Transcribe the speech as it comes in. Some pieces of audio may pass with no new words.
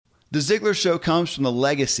The Ziglar Show comes from the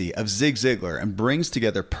legacy of Zig Ziglar and brings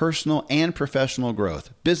together personal and professional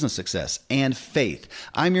growth, business success, and faith.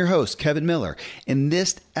 I'm your host, Kevin Miller. In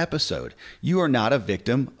this episode, you are not a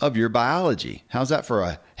victim of your biology. How's that for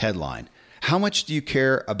a headline? How much do you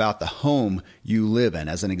care about the home you live in?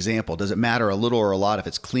 As an example, does it matter a little or a lot if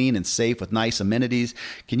it's clean and safe with nice amenities?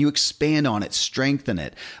 Can you expand on it, strengthen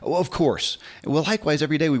it? Well, of course. Well, likewise,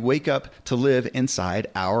 every day we wake up to live inside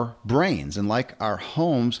our brains. And like our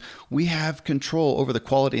homes, we have control over the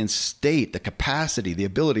quality and state, the capacity, the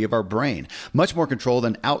ability of our brain. Much more control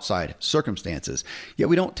than outside circumstances. Yet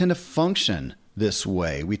we don't tend to function this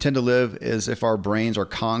way. We tend to live as if our brains are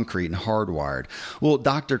concrete and hardwired. Well,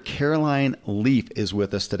 Dr. Caroline Leaf is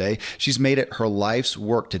with us today. She's made it her life's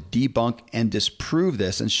work to debunk and disprove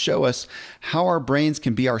this and show us how our brains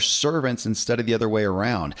can be our servants instead of the other way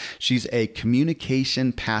around. She's a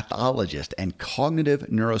communication pathologist and cognitive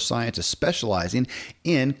neuroscientist specializing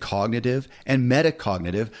in cognitive and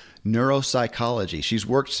metacognitive neuropsychology. She's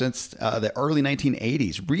worked since the early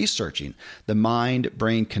 1980s researching the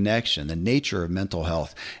mind-brain connection, the nature of mental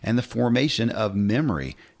health, and the formation of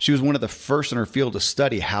memory. She was one of the first in her field to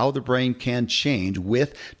study how the brain can change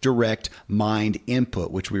with direct mind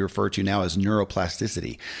input, which we refer to now as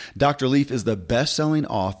neuroplasticity. Dr. Leaf is the best-selling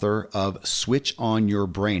author of Switch on Your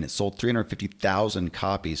Brain. It sold 350,000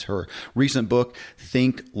 copies. Her recent book,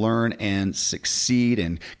 Think, Learn, and Succeed.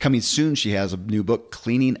 And coming soon, she has a new book,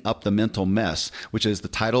 Cleaning Up the Mental Mess, which is the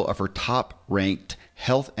title of her top-ranked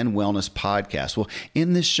health and wellness podcast. Well,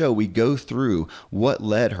 in this show, we go through what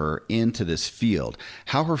led her into this field,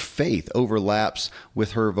 how her faith overlaps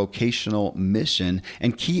with her vocational mission,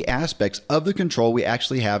 and key aspects of the control we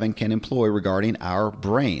actually have and can employ regarding our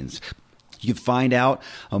brains. You can find out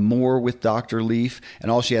more with Dr. Leaf and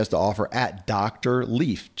all she has to offer at Dr.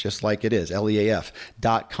 Leaf, just like it is,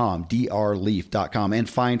 LEAF.com, drleaf.com, and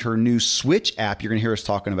find her new Switch app you're going to hear us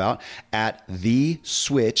talking about at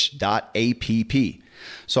theswitch.app.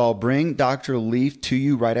 So I'll bring Dr. Leaf to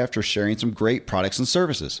you right after sharing some great products and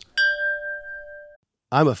services.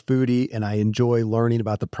 I'm a foodie and I enjoy learning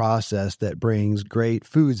about the process that brings great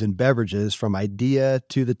foods and beverages from idea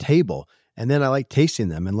to the table. And then I like tasting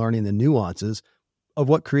them and learning the nuances of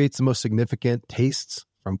what creates the most significant tastes,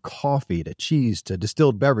 from coffee to cheese to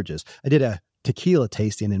distilled beverages. I did a tequila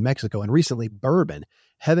tasting in Mexico and recently bourbon.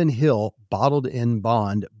 Heaven Hill Bottled in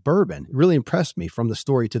Bond Bourbon really impressed me from the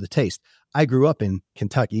story to the taste. I grew up in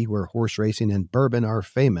Kentucky where horse racing and bourbon are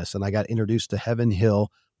famous, and I got introduced to Heaven Hill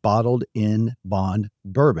Bottled in Bond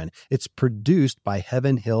Bourbon. It's produced by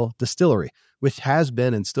Heaven Hill Distillery, which has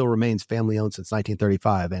been and still remains family-owned since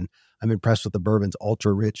 1935. And I'm impressed with the bourbon's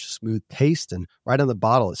ultra-rich, smooth taste. And right on the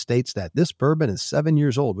bottle, it states that this bourbon is 7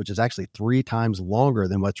 years old, which is actually 3 times longer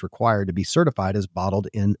than what's required to be certified as bottled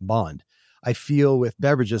in bond. I feel with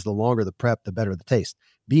beverages, the longer the prep, the better the taste.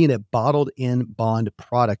 Being a bottled in bond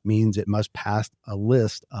product means it must pass a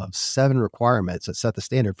list of 7 requirements that set the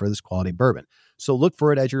standard for this quality bourbon. So look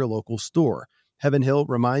for it at your local store. Heaven Hill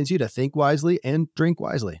reminds you to think wisely and drink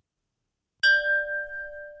wisely.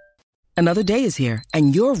 Another day is here,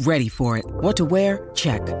 and you're ready for it. What to wear?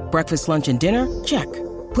 Check. Breakfast, lunch, and dinner? Check.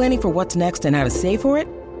 Planning for what's next and how to save for it?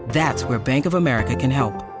 That's where Bank of America can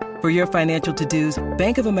help. For your financial to-dos,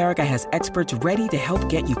 Bank of America has experts ready to help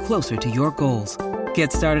get you closer to your goals.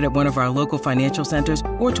 Get started at one of our local financial centers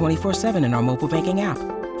or 24/7 in our mobile banking app.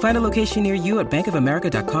 Find a location near you at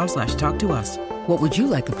bankofamerica.com/talktous. What would you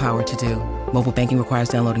like the power to do? Mobile banking requires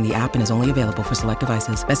downloading the app and is only available for select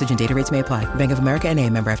devices. Message and data rates may apply. Bank of America N.A.,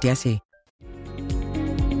 member FDIC.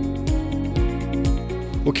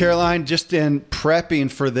 Well, Caroline, just in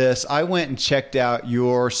prepping for this, I went and checked out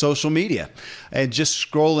your social media and just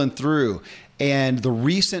scrolling through. And the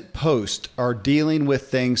recent posts are dealing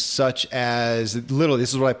with things such as, literally,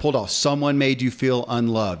 this is what I pulled off. Someone made you feel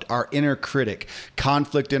unloved, our inner critic,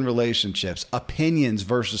 conflict in relationships, opinions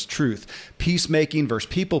versus truth, peacemaking versus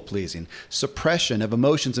people-pleasing, suppression of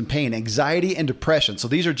emotions and pain, anxiety and depression. So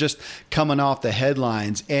these are just coming off the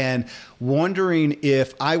headlines. And wondering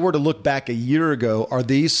if I were to look back a year ago, are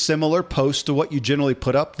these similar posts to what you generally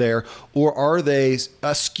put up there, or are they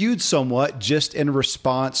skewed somewhat just in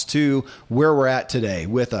response to where we're at today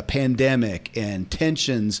with a pandemic and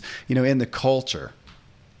tensions, in the culture?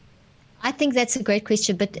 I think that's a great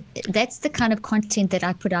question, but that's the kind of content that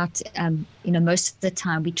I put out. Most of the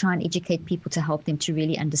time we try and educate people to help them to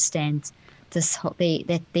really understand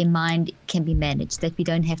that their mind can be managed, that we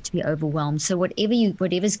don't have to be overwhelmed. So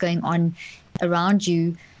whatever's going on around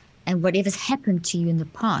you and whatever's happened to you in the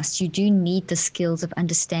past, you do need the skills of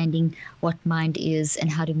understanding what mind is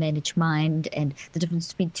and how to manage mind and the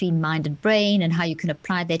difference between mind and brain and how you can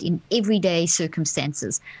apply that in everyday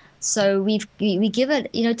circumstances. So we give it,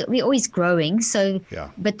 we're always growing. So, Yeah.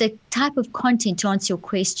 But the type of content, to answer your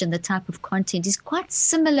question, the type of content is quite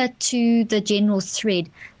similar to the general thread,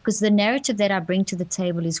 because the narrative that I bring to the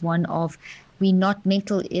table is one of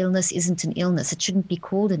mental illness isn't an illness. It shouldn't be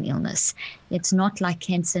called an illness. It's not like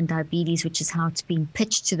cancer and diabetes, which is how it's been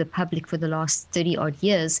pitched to the public for the last 30 odd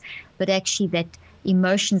years, but actually that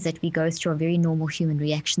emotions that we go through are very normal human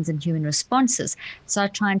reactions and human responses. So I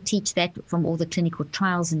try and teach that from all the clinical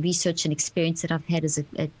trials and research and experience that I've had as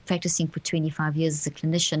practicing for 25 years as a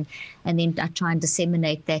clinician. And then I try and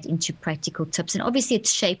disseminate that into practical tips. And obviously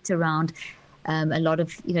it's shaped around a lot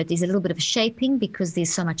of, there's a little bit of a shaping because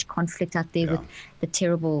there's so much conflict out there with the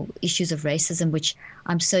terrible issues of racism, which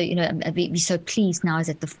I'm so, we're so pleased now is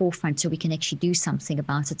at the forefront so we can actually do something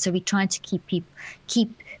about it. So we're trying to keep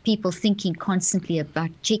people thinking constantly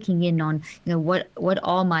about checking in on, what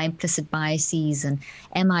are my implicit biases, and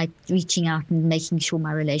am I reaching out and making sure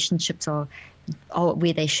my relationships are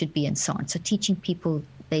where they should be, and so on. So teaching people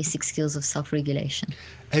basic skills of self-regulation.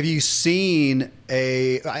 Have you seen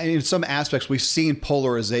in some aspects, we've seen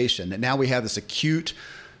polarization, and now we have this acute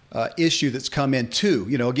issue that's come in too.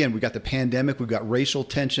 Again, we've got the pandemic, we've got racial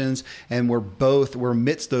tensions, and we're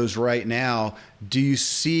amidst those right now. Do you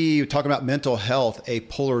see, talking about mental health, a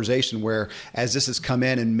polarization where, as this has come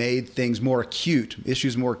in and made things more acute,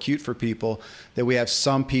 issues more acute for people, that we have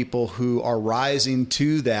some people who are rising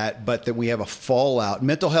to that, but that we have a fallout,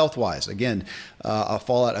 mental health wise, again, a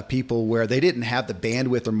fallout of people where they didn't have the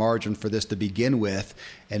bandwidth or margin for this to begin with,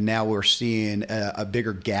 and now we're seeing a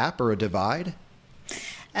bigger gap or a divide?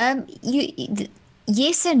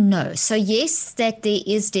 Yes and no. So yes, that there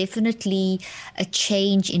is definitely a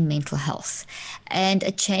change in mental health, and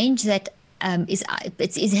a change that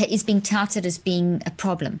is being touted as being a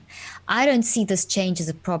problem. I don't see this change as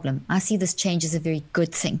a problem. I see this change as a very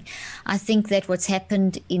good thing. I think that what's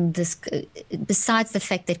happened in this, besides the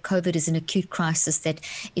fact that COVID is an acute crisis, that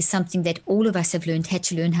is something that all of us have had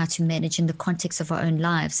to learn how to manage in the context of our own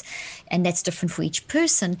lives, and that's different for each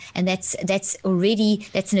person, and that's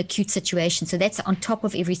an acute situation. So that's on top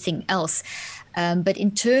of everything else. But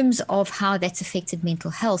in terms of how that's affected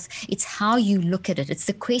mental health, it's how you look at it. It's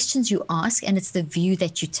the questions you ask, and it's the view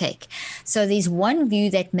that you take. So there's one view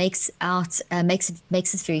that makes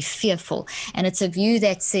it very fearful, and it's a view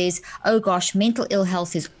that says, "Oh gosh, mental ill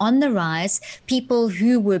health is on the rise. People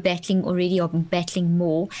who were battling already are battling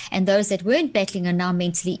more, and those that weren't battling are now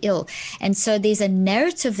mentally ill." And so there's a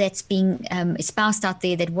narrative that's being espoused out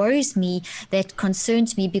there that worries me, that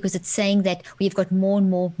concerns me, because it's saying that we've got more and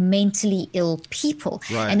more mentally ill people.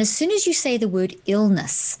 Right. And as soon as you say the word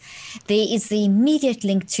illness, there is the immediate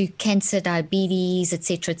link to cancer, diabetes,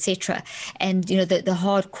 etc., etc., and the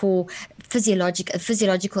hardcore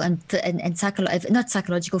physiological and not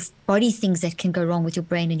psychological body things that can go wrong with your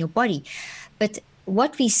brain and your body. But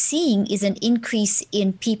what we're seeing is an increase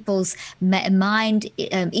in people's mind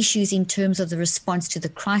issues in terms of the response to the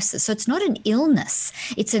crisis. So it's not an illness.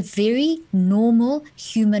 It's a very normal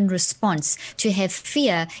human response to have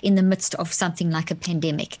fear in the midst of something like a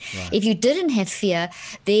pandemic. Right. If you didn't have fear,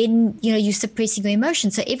 then you're suppressing your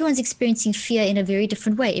emotions. So everyone's experiencing fear in a very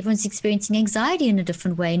different way. Everyone's experiencing anxiety in a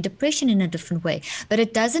different way, and depression in a different way. But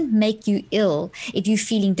it doesn't make you ill if you're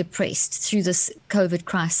feeling depressed through this COVID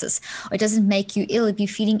crisis. Or it doesn't make you ill if you're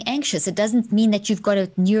feeling anxious. It doesn't mean that you've got a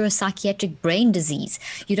neuropsychiatric brain disease.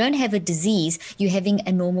 You don't have a disease. You're having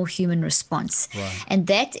a normal human response. Right. And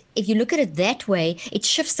that, if you look at it that way, it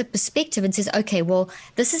shifts the perspective and says, okay, well,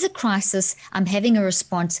 this is a crisis. I'm having a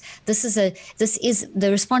response. This is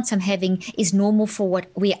the response I'm having is normal for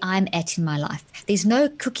where I'm at in my life. There's no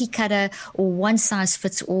cookie cutter or one size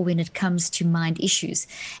fits all when it comes to mind issues.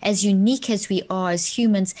 As unique as we are as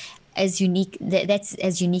humans, that's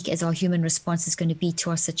as unique as our human response is going to be to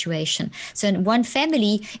our situation. So in one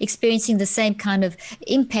family experiencing the same kind of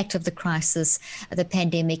impact of the crisis, the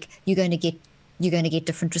pandemic, you're going to get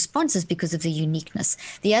different responses because of the uniqueness.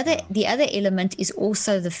 The other element is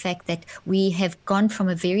also the fact that we have gone from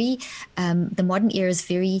a very, the modern era is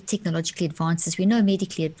very technologically advanced, as we know,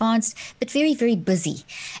 medically advanced, but very, very busy.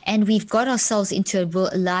 And we've got ourselves into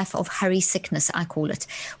a life of hurry sickness, I call it,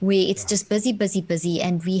 where it's just busy, busy, busy.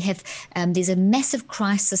 And we have, there's a massive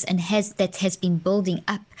crisis that has been building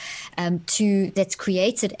up that's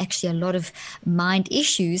created actually a lot of mind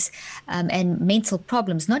issues and mental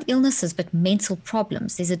problems, not illnesses, but mental mental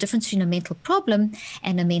problems. There's a difference between a mental problem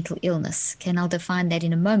and a mental illness. Okay, and I'll define that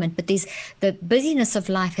in a moment. But the busyness of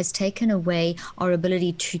life has taken away our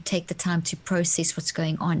ability to take the time to process what's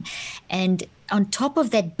going on. And on top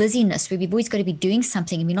of that busyness, where we've always got to be doing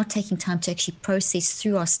something and we're not taking time to actually process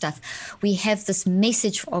through our stuff, we have this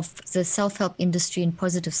message of the self-help industry and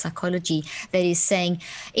positive psychology that is saying,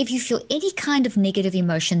 if you feel any kind of negative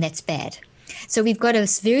emotion, that's bad. So we've got a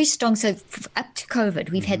very strong, so up to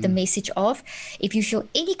COVID, we've had the message of, if you feel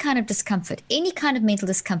any kind of discomfort, any kind of mental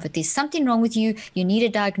discomfort, there's something wrong with you, you need a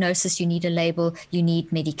diagnosis, you need a label, you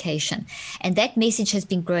need medication. And that message has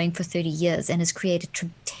been growing for 30 years and has created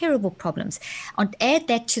terrible problems. Add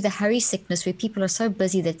that to the hurry sickness, where people are so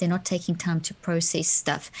busy that they're not taking time to process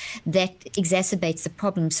stuff. That exacerbates the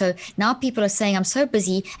problem. So now people are saying, I'm so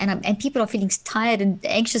busy, and people are feeling tired and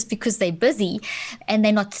anxious because they're busy and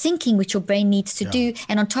they're not thinking, which your brain needs to do.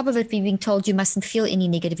 And on top of it, we're being told you mustn't feel any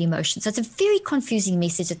negative emotions. So it's a very confusing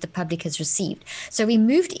message that the public has received. So we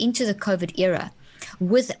moved into the COVID era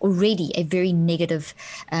with already a very negative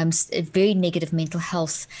mental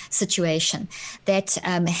health situation that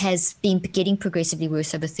has been getting progressively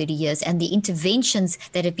worse over 30 years. And the interventions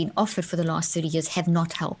that have been offered for the last 30 years have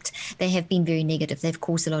not helped. They have been very negative. They've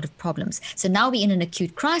caused a lot of problems. So now we're in an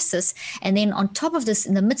acute crisis. And then on top of this,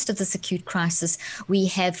 in the midst of this acute crisis, we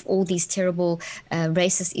have all these terrible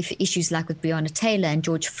racist issues like with Breonna Taylor and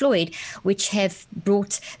George Floyd, which have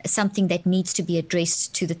brought something that needs to be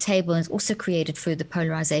addressed to the table, and also created further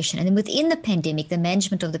polarization. And then within the pandemic, the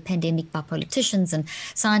management of the pandemic by politicians and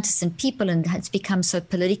scientists and people, and it's become so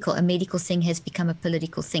political. A medical thing has become a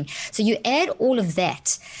political thing. So you add all of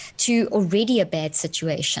that to already a bad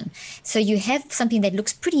situation. So you have something that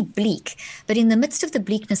looks pretty bleak. But in the midst of the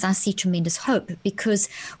bleakness, I see tremendous hope, because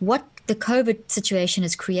what the COVID situation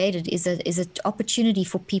has created is an opportunity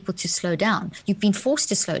for people to slow down. You've been forced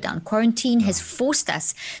to slow down. Quarantine has forced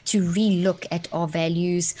us to relook at our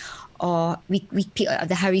values. Or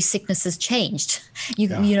the hurry sickness has changed. You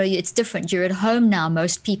know, it's different. You're at home now,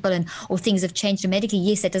 most people, or things have changed dramatically.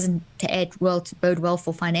 Yes, that doesn't bode well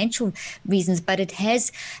for financial reasons, but it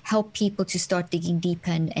has helped people to start digging deeper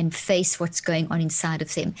and face what's going on inside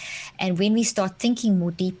of them. And when we start thinking more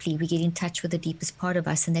deeply, we get in touch with the deepest part of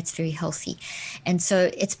us, and that's very healthy. And so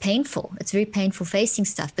it's painful. It's very painful facing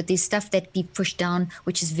stuff, but there's stuff that we push down,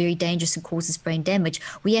 which is very dangerous and causes brain damage.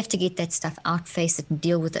 We have to get that stuff out, face it, and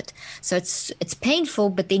deal with it. So it's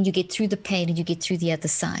painful, but then you get through the pain and you get through the other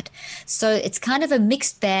side. So it's kind of a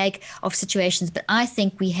mixed bag of situations, but I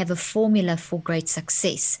think we have a formula for great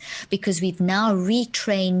success, because we've now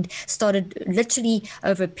retrained, started literally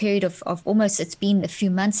over a period of almost, it's been a few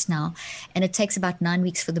months now, and it takes about 9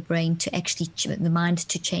 weeks for the brain to actually, the mind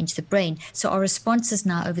to change the brain. So our responses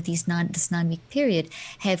now over this 9-week period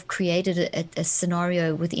have created a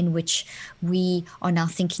scenario within which we are now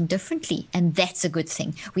thinking differently, and that's a good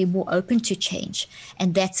thing. We're more open to change,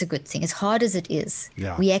 and that's a good thing. As hard as it is,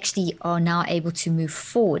 we actually are now able to move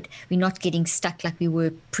forward. We're not getting stuck like we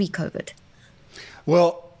were pre-COVID.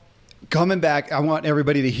 Well, coming back, I want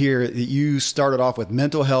everybody to hear that you started off with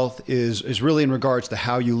mental health is really in regards to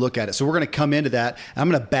how you look at it. So we're going to come into that. I'm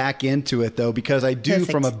going to back into it, though, because I do,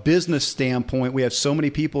 from a business standpoint, we have so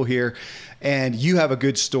many people here, and you have a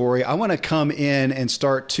good story. I want to come in and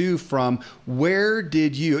start, too, from where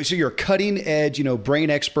did you, so you're a cutting edge, brain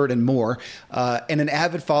expert and more, and an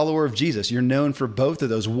avid follower of Jesus. You're known for both of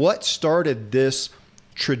those. What started this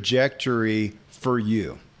trajectory for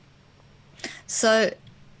you? So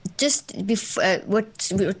just before,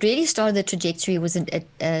 what really started the trajectory was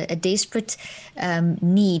a desperate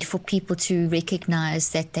need for people to recognize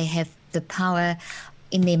that they have the power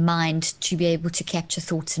in their mind to be able to capture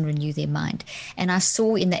thoughts and renew their mind. And I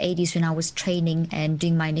saw in the 80s, when I was training and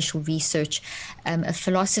doing my initial research, a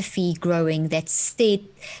philosophy growing that said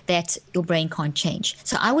that your brain can't change.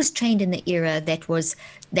 So I was trained in the era that was,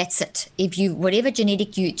 that's it. If you, whatever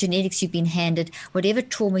genetics you've been handed, whatever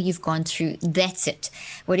trauma you've gone through, that's it.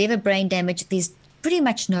 Whatever brain damage, there's pretty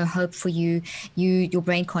much no hope for you. Your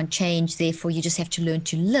brain can't change. Therefore, you just have to learn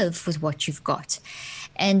to live with what you've got.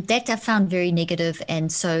 And that I found very negative,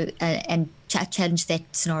 and so I challenged that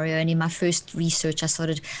scenario. And in my first research, I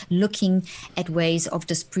started looking at ways of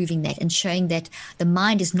disproving that and showing that the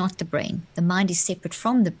mind is not the brain. The mind is separate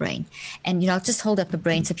from the brain. And I'll just hold up a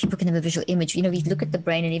brain so people can have a visual image. We look at the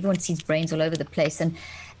brain, and everyone sees brains all over the place, and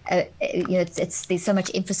there's so much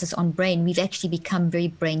emphasis on brain. We've actually become very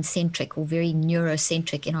brain-centric or very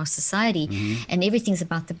neurocentric in our society, and everything's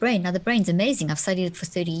about the brain. Now, the brain's amazing. I've studied it for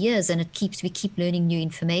 30 years, and we keep learning new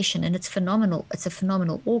information, and it's phenomenal. It's a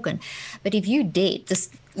phenomenal organ. But if you did,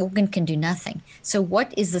 organ can do nothing. So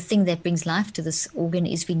what is the thing that brings life to this organ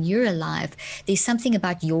is when you're alive, there's something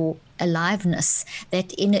about your aliveness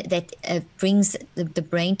that brings the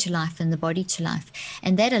brain to life and the body to life.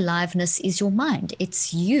 And that aliveness is your mind.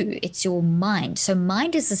 It's you. It's your mind. So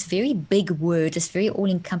mind is this very big word, this very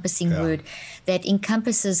all-encompassing word that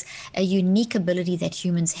encompasses a unique ability that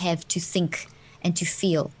humans have to think and to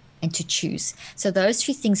feel and to choose. So those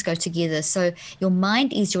three things go together. So your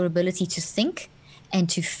mind is your ability to think and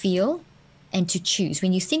to feel and to choose.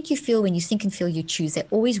 When you think, you feel. When you think and feel, you choose. They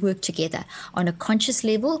always work together on a conscious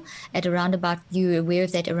level. At around about, you're aware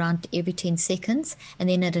of that around every 10 seconds. And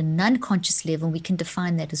then at a non-conscious level, we can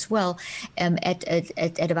define that as well,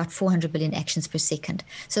 at about 400 billion actions per second.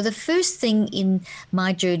 So the first thing in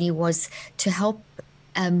my journey was to help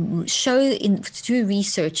show through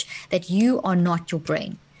research that you are not your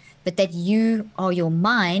brain, but that you are your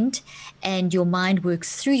mind, and your mind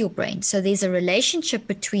works through your brain. So there's a relationship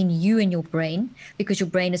between you and your brain, because your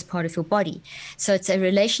brain is part of your body. So it's a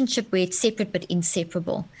relationship where it's separate but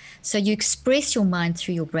inseparable. So you express your mind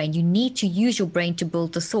through your brain. You need to use your brain to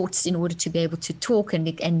build the thoughts in order to be able to talk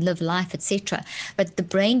and live life, etc. But the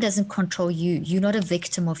brain doesn't control you. You're not a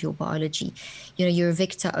victim of your biology. You're a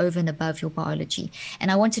victor over and above your biology.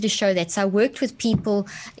 And I wanted to show that. So I worked with people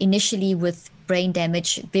initially with brain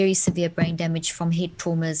damage, very severe brain damage from head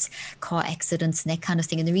traumas, car accidents, and that kind of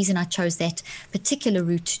thing. And the reason I chose that particular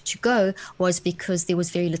route to go was because there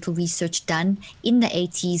was very little research done in the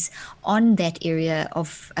 80s on that area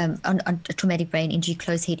of on traumatic brain injury,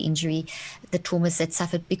 closed head injury, the traumas that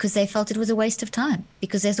suffered, because they felt it was a waste of time.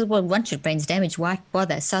 Because they thought, well, once your brain's damaged, why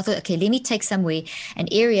bother? So I thought, okay, let me take somewhere, an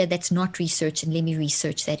area that's not researched, and let me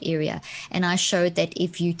research that area. And I showed that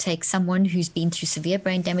if you take someone who's been through severe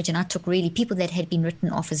brain damage, and I took really people that had been written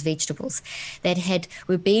off as vegetables, that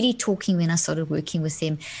were barely talking when I started working with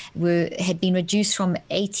them, had been reduced from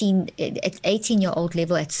 18-year-old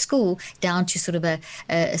level at school down to sort of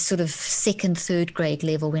a sort of second, third grade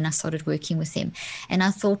level when I started working with them. And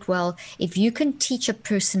I thought, well, if you can teach a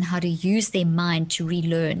person how to use their mind to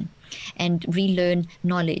relearn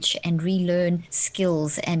knowledge and relearn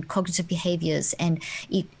skills and cognitive behaviors and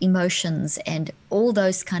emotions and all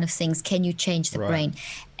those kind of things, can you change the brain?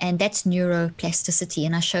 And that's neuroplasticity.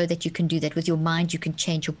 And I show that you can do that with your mind. You can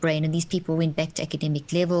change your brain. And these people went back to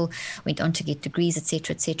academic level, went on to get degrees, et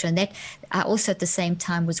cetera, et cetera. And that I also at the same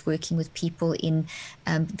time was working with people in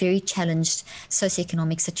very challenged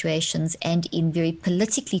socioeconomic situations and in very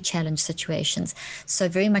politically challenged situations. So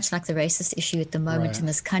very much like the racist issue at the moment in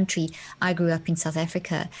this country, I grew up in South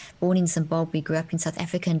Africa, born in Zimbabwe, grew up in South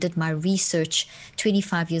Africa, and did my research,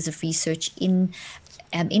 25 years of research in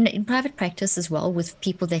private practice as well, with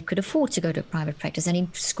people that could afford to go to private practice, and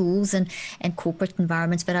in schools and corporate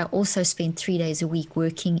environments. But I also spent 3 days a week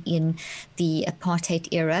working in the apartheid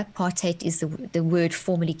era. Apartheid is the word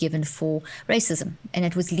formerly given for racism, and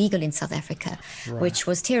it was legal in South Africa, which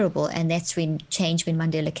was terrible. And that's when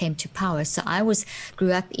Mandela came to power. So I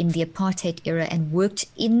grew up in the apartheid era and worked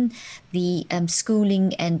in the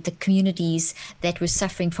schooling and the communities that were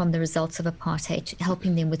suffering from the results of apartheid,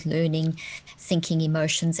 helping them with learning, thinking,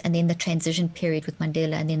 emotions, and then the transition period with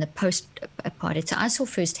Mandela, and then the post-apartheid. So I saw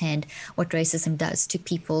firsthand what racism does to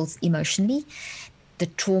people emotionally, the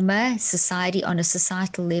trauma, society on a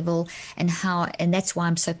societal level, and that's why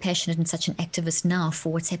I'm so passionate and such an activist now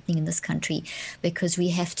for what's happening in this country, because we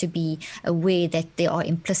have to be aware that there are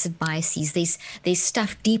implicit biases. There's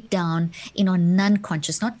stuff deep down in our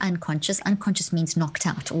non-conscious, not unconscious. Unconscious means knocked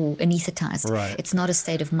out or anesthetized. It's not a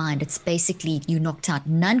state of mind. It's basically you knocked out.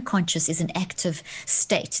 Non-conscious is an active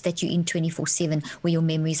state that you're in 24/7, where your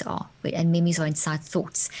memories are, and memories are inside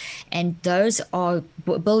thoughts, and those are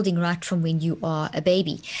building right from when you are a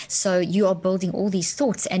baby. So you are building all these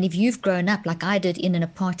thoughts. And if you've grown up like I did in an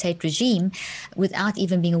apartheid regime without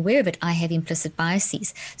even being aware of it, I have implicit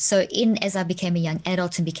biases. So as I became a young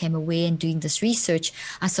adult and became aware and doing this research,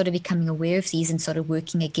 I started becoming aware of these and started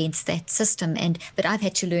working against that system. But I've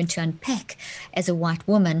had to learn to unpack as a white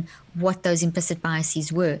woman what those implicit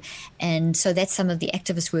biases were. And so that's some of the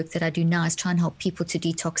activist work that I do now, is try and help people to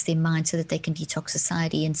detox their mind so that they can detox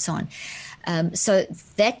society and so on. So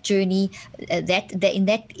that journey, in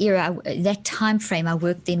that era, that time frame, I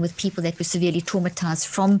worked then with people that were severely traumatized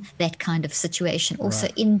from that kind of situation. Also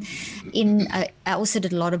in I also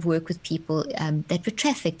did a lot of work with people that were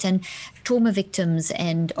trafficked and trauma victims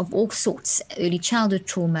and of all sorts, early childhood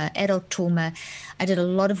trauma, adult trauma. I did a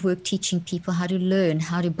lot of work teaching people how to learn,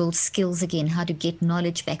 how to build skills again, how to get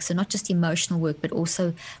knowledge back. So not just emotional work, but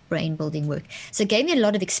also brain building work. So it gave me a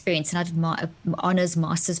lot of experience, and I did my honors,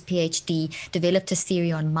 master's, PhD, developed a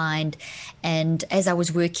theory on mind. And as I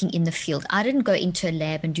was working in the field, I didn't go into a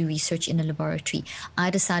lab and do research in a laboratory. I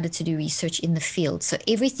decided to do research in the field. So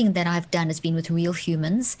everything that I've done has been with real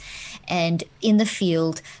humans and in the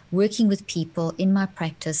field, working with people in my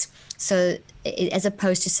practice. So as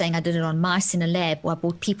opposed to saying I did it on mice in a lab, or I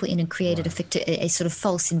brought people in and created a sort of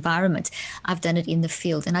false environment, I've done it in the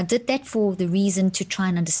field. And I did that for the reason to try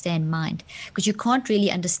and understand mind, because you can't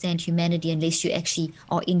really understand humanity unless you actually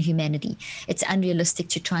are in humanity. It's unrealistic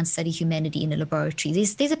to try and study humanity in a laboratory.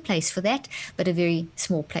 There's a place for that, but a very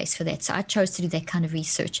small place for that. So I chose to do that kind of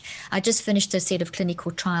research. I just finished a set of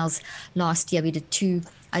clinical trials last year.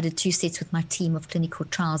 I did 2 sets with my team of clinical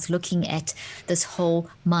trials looking at this whole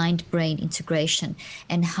mind-brain integration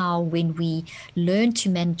and how when we learn to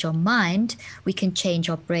manage our mind, we can change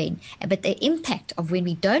our brain. But the impact of when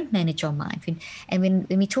we don't manage our mind, when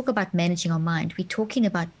we talk about managing our mind, we're talking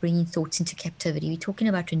about bringing thoughts into captivity. We're talking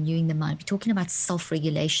about renewing the mind. We're talking about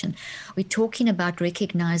self-regulation. We're talking about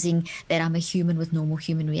recognizing that I'm a human with normal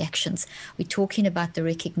human reactions. We're talking about the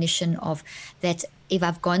recognition of that if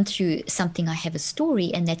I've gone through something, I have a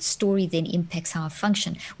story, and that story then impacts how I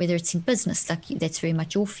function, whether it's in business, like that's very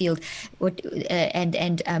much your field,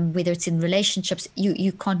 and whether it's in relationships.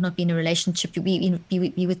 You can't not be in a relationship. You be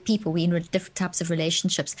with people. We're in different types of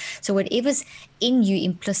relationships. So whatever's in you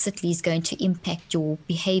implicitly is going to impact your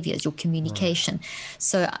behaviors, your communication. Right.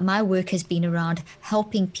 So my work has been around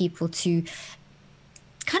helping people to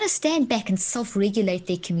kind of stand back and self-regulate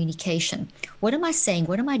their communication. What am I saying?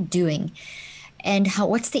 What am I doing? And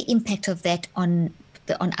what's the impact of that on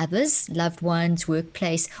others, loved ones,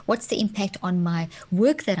 workplace? What's the impact on my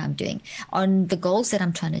work that I'm doing, on the goals that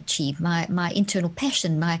I'm trying to achieve, my internal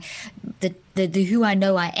passion, the who I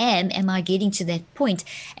know I am I getting to that point?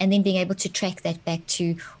 And then being able to track that back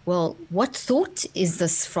to, well, what thought is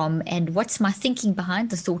this from, and what's my thinking behind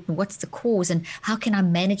the thought, and what's the cause, and how can I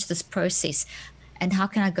manage this process, and how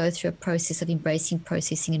can I go through a process of embracing,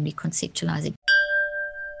 processing, and reconceptualizing.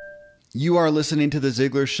 You are listening to The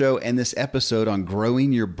Ziglar Show and this episode on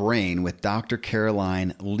growing your brain with Dr.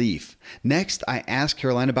 Caroline Leaf. Next, I asked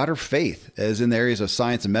Caroline about her faith, as in the areas of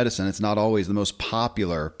science and medicine, it's not always the most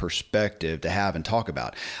popular perspective to have and talk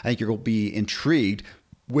about. I think you'll be intrigued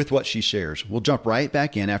with what she shares. We'll jump right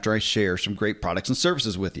back in after I share some great products and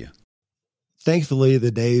services with you. Thankfully,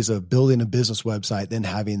 the days of building a business website, then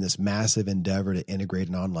having this massive endeavor to integrate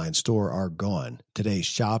an online store are gone. Today,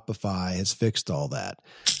 Shopify has fixed all that.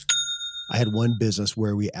 I had one business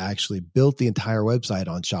where we actually built the entire website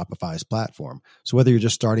on Shopify's platform. So whether you're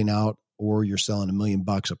just starting out or you're selling $1 million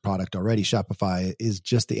of product already, Shopify is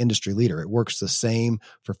just the industry leader. It works the same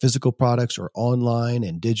for physical products or online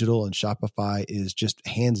and digital, and Shopify is just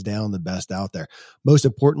hands down the best out there. Most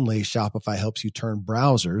importantly, Shopify helps you turn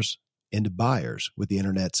browsers into buyers with the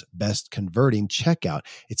internet's best converting checkout.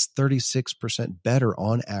 It's 36% better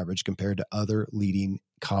on average compared to other leading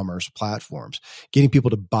commerce platforms. Getting people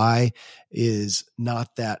to buy is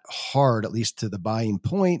not that hard, at least to the buying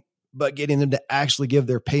point, but getting them to actually give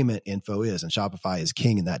their payment info is, and Shopify is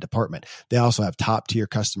king in that department. They also have top tier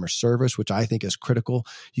customer service, which I think is critical.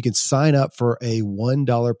 You can sign up for a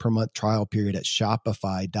 $1 per month trial period at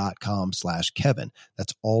shopify.com/Kevin.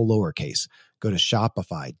 That's all lowercase. Go to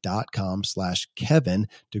shopify.com/Kevin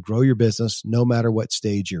to grow your business no matter what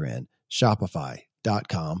stage you're in.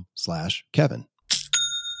 Shopify.com/Kevin.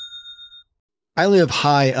 I live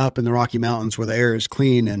high up in the Rocky Mountains where the air is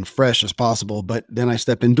clean and fresh as possible, but then I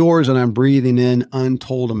step indoors and I'm breathing in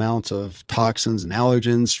untold amounts of toxins and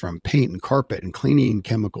allergens from paint and carpet and cleaning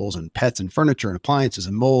chemicals and pets and furniture and appliances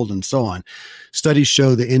and mold and so on. Studies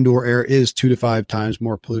show the indoor air is 2 to 5 times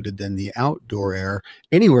more polluted than the outdoor air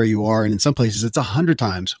anywhere you are, and in some places it's 100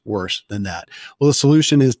 times worse than that. Well, the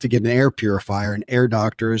solution is to get an air purifier, and Air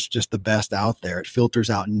Doctor is just the best out there. It filters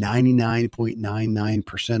out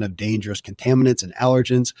 99.99% of dangerous contaminants and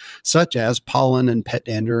allergens, such as pollen and pet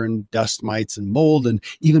dander and dust mites and mold and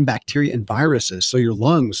even bacteria and viruses, so your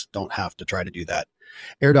lungs don't have to try to do that.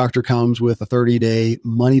 Air Doctor comes with a 30-day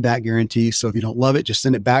money-back guarantee, so if you don't love it, just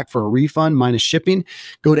send it back for a refund minus shipping.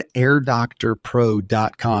 Go to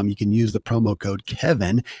airdoctorpro.com. You can use the promo code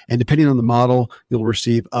Kevin, and depending on the model, you'll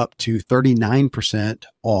receive up to 39%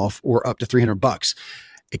 off or up to $300.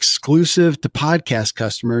 Exclusive to podcast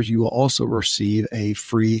customers, you will also receive a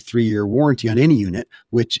free 3-year warranty on any unit,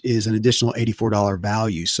 which is an additional $84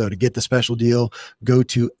 value. So to get the special deal, go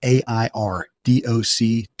to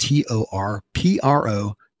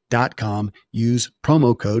AIRDOCTORPRO.com. Use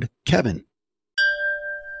promo code Kevin.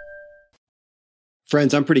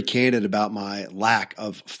 Friends, I'm pretty candid about my lack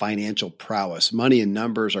of financial prowess. Money and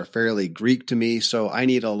numbers are fairly Greek to me, so I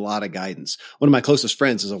need a lot of guidance. One of my closest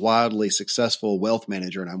friends is a wildly successful wealth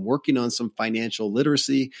manager, and I'm working on some financial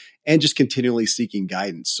literacy and just continually seeking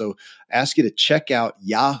guidance. So I ask you to check out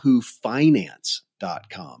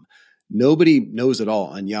yahoofinance.com. Nobody knows it all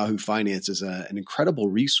on Yahoo Finance is an incredible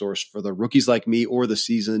resource for the rookies like me or the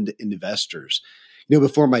seasoned investors. You know,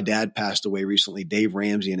 before my dad passed away recently, Dave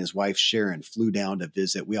Ramsey and his wife Sharon flew down to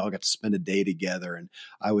visit. We all got to spend a day together, and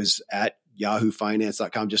I was at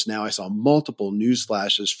yahoofinance.com just now. I saw multiple news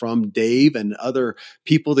flashes from Dave and other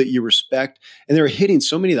people that you respect, and they're hitting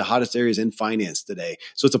so many of the hottest areas in finance today.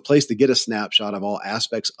 So it's a place to get a snapshot of all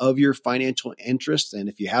aspects of your financial interests, and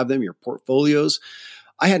if you have them, your portfolios.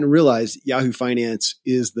 I hadn't realized Yahoo Finance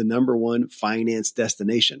is the #1 finance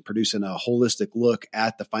destination, producing a holistic look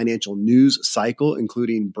at the financial news cycle,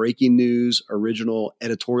 including breaking news, original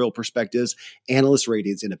editorial perspectives, analyst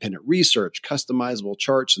ratings, independent research, customizable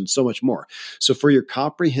charts, and so much more. So for your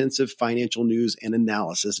comprehensive financial news and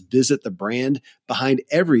analysis, visit the brand behind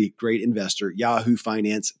every great investor,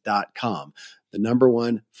 yahoofinance.com, the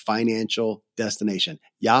 #1 financial destination,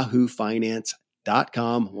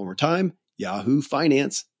 yahoofinance.com. One more time,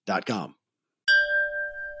 yahoofinance.com.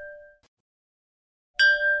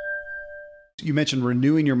 You mentioned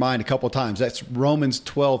renewing your mind a couple of times. That's Romans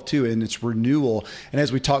 12:2, and it's renewal. And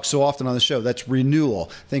as we talk so often on the show, that's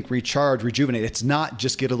renewal. Think recharge, rejuvenate. It's not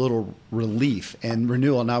just get a little relief and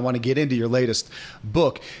renewal. And I want to get into your latest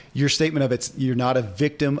book. Your statement of you're not a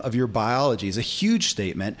victim of your biology is a huge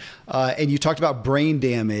statement. And you talked about brain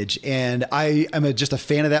damage. And I am just a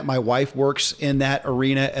fan of that. My wife works in that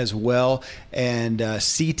arena as well. And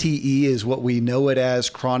CTE is what we know it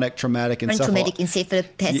as, chronic traumatic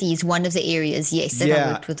encephalopathy is one of the areas, yes, that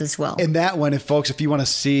I worked with as well. And that one, if you want to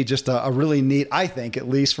see just a really neat, I think, at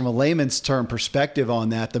least from a layman's term perspective on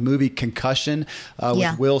that, the movie Concussion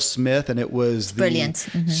with Will Smith, and it was the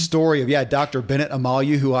story of, Dr. Bennett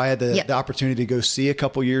Amalu, who I had the opportunity to go see a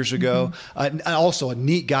couple years ago. And also a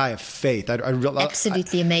neat guy of faith.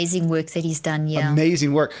 Absolutely amazing work that he's done,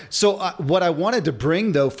 Amazing work. So what I wanted to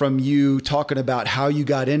bring, though, from you talking about how you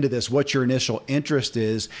got into this, what your initial interest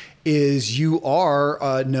is you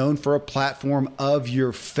are known for a platform of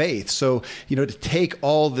your faith. So, to take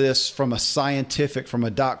all this from a scientific, from a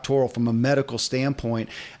doctoral, from a medical standpoint,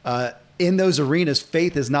 in those arenas,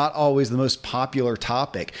 faith is not always the most popular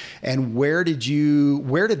topic. And where did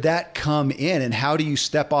that come in? And how do you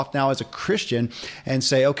step off now as a Christian and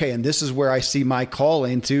say, okay, and this is where I see my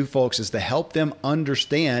calling to folks, is to help them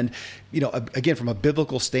understand, again, from a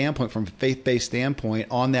biblical standpoint, from a faith-based standpoint,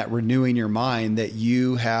 on that renewing your mind that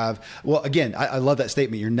you have. Well, again, I love that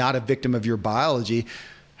statement. You're not a victim of your biology.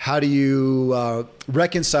 How do you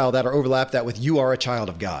reconcile that or overlap that with you are a child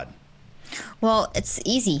of God? Well, it's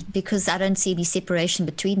easy because I don't see any separation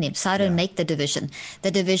between them. So I don't make the division.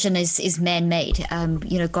 The division is man-made.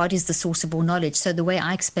 God is the source of all knowledge. So the way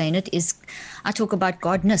I explain it is I talk about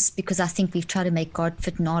Godness because I think we've tried to make God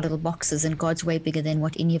fit in our little boxes, and God's way bigger than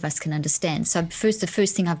what any of us can understand. So the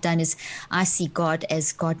first thing I've done is I see God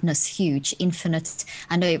as Godness, huge, infinite.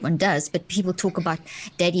 I know everyone does, but people talk about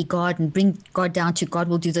Daddy God and bring God down to God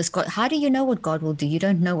will do this. God, how do you know what God will do? You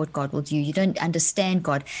don't know what God will do. You don't understand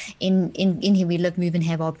God. In Him we live, move, and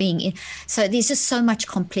have our being. So there's just so much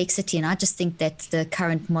complexity, and I just think that the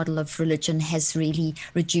current model of religion has really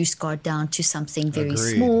reduced God down to something very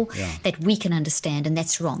small that we can understand, and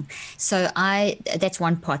that's wrong. So that's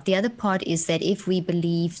one part. The other part is that if we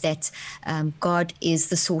believe that God is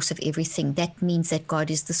the source of everything, that means that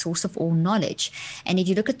God is the source of all knowledge. And if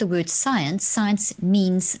you look at the word science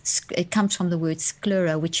means, it comes from the word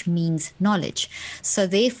sclera, which means knowledge. So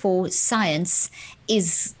therefore, science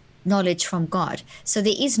is knowledge from God. So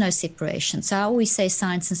there is no separation. So I always say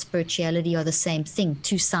science and spirituality are the same thing,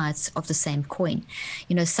 two sides of the same coin.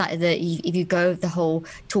 If you go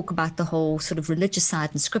talk about the whole sort of religious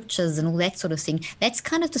side and scriptures and all that sort of thing, that's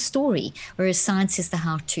kind of the story, whereas science is the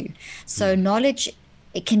how-to. So knowledge,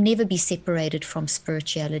 it can never be separated from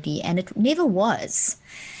spirituality, and it never was.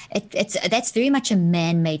 That's very much a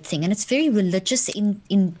man-made thing, and it's very religious in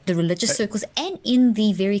the religious circles and in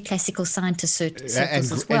the very classical scientist circles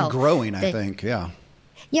as well. And growing, I think,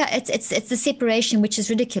 Yeah, it's the separation, which is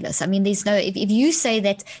ridiculous. I mean, there's no, if you say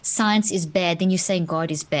that science is bad, then you're saying God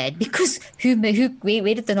is bad, because where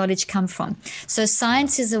did the knowledge come from? So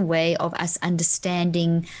science is a way of us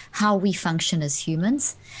understanding how we function as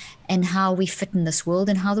humans, and how we fit in this world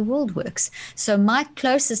and how the world works. So my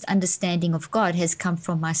closest understanding of God has come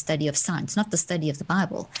from my study of science, not the study of the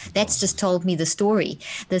Bible. That's just told me the story.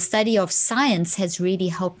 The study of science has really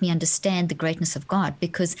helped me understand the greatness of God,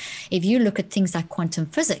 because if you look at things like quantum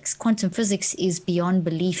physics is beyond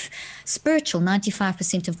belief spiritual.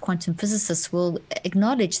 95% of quantum physicists will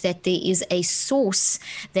acknowledge that there is a source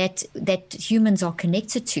that humans are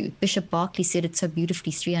connected to. Bishop Berkeley said it so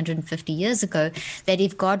beautifully 350 years ago, that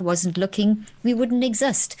if God wasn't looking, we wouldn't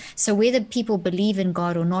exist. So whether people believe in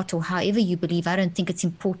God or not, or however you believe, I don't think it's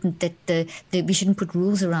important that we shouldn't put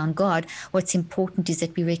rules around God. What's important is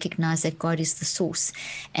that we recognize that God is the source.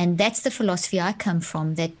 And that's the philosophy I come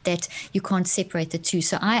from, that you can't separate the two.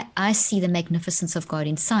 So I see the magnificence of God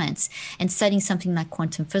in science, and studying something like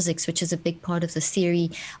quantum physics, which is a big part of the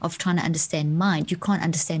theory of trying to understand mind. You can't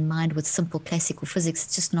understand mind with simple classical physics.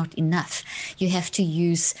 It's just not enough. You have to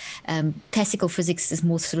use classical physics is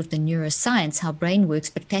more sort of the neuroscience, how brain works,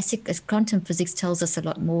 but quantum physics tells us a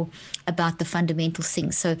lot more about the fundamental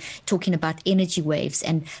things. So talking about energy waves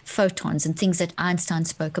and photons and things that Einstein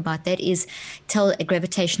spoke about, that is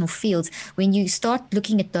gravitational fields. When you start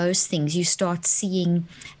looking at those things, you start seeing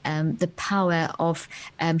the power of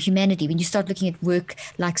humanity. When you start looking at work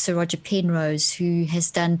like Sir Roger Penrose, who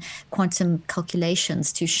has done quantum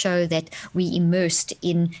calculations to show that we immersed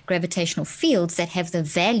in gravitational fields that have the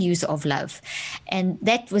values of love. And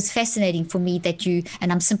that was fascinating for me, that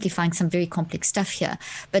and I'm simplifying some very complex stuff here,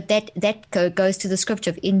 but that goes to the scripture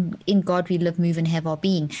of in God we live, move, and have our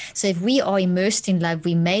being. So if we are immersed in love,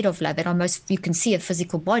 we're made of love. At our most, you can see a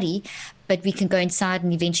physical body, but we can go inside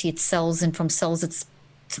and eventually it's cells, and from cells it's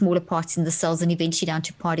smaller parts in the cells, and eventually down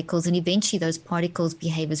to particles, and eventually those particles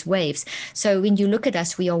behave as waves. So when you look at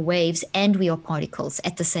us, we are waves and we are particles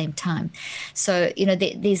at the same time. So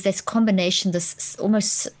there's this combination, this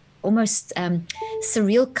almost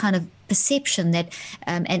surreal kind of perception that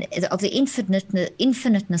and of the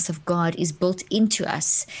infiniteness of God is built into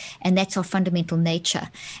us, and that's our fundamental nature,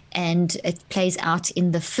 and it plays out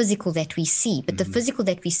in the physical that we see. But the physical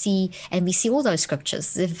that we see, and we see all those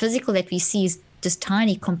scriptures, the physical that we see is just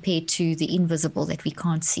tiny compared to the invisible that we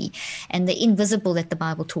can't see. And the invisible that the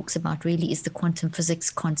Bible talks about really is the quantum physics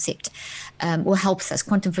concept, or helps us.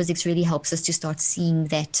 Quantum physics really helps us to start seeing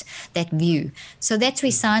that view. So that's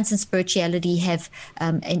where science and spirituality have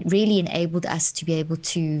really enabled us to be able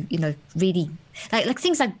to, really like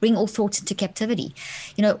things like bring all thoughts into captivity.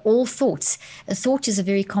 All thoughts. A thought is a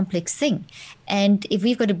very complex thing. And if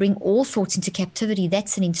we've got to bring all thoughts into captivity,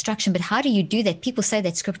 that's an instruction. But how do you do that? People say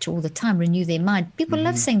that scripture all the time, renew their mind. People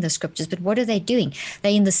love saying those scriptures, but what are they doing?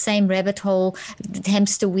 They're in the same rabbit hole,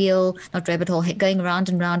 hamster wheel, not rabbit hole, going round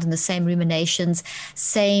and round in the same ruminations,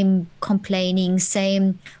 same complaining,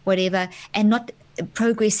 same whatever, and not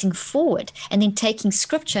progressing forward, and then taking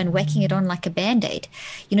scripture and whacking it on like a band-aid.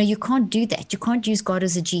 You can't do that. You can't use God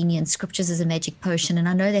as a genie and scriptures as a magic potion. And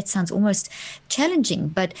I know that sounds almost challenging,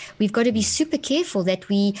 but we've got to be super careful that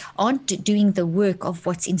we aren't doing the work of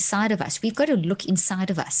what's inside of us. We've got to look inside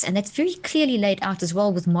of us, and that's very clearly laid out as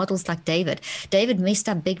well with models like David. David messed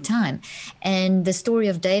up big time, and the story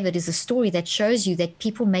of David is a story that shows you that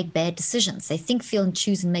people make bad decisions. They think, feel, and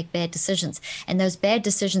choose and make bad decisions, and those bad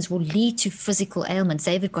decisions will lead to physical ailments.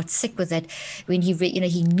 David got sick with that when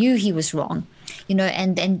he knew he was wrong,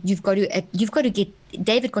 and you've got to get.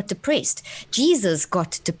 David got depressed. Jesus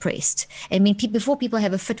got depressed. I mean, before people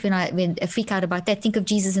have a fit when a freak out about that, think of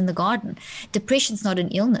Jesus in the garden. Depression's not an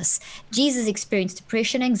illness. Jesus experienced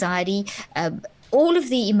depression, anxiety, all of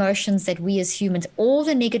the emotions that we as humans, all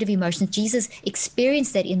the negative emotions, Jesus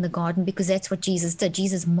experienced that in the garden, because that's what Jesus did.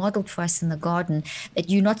 Jesus modeled for us in the garden that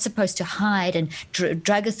you're not supposed to hide and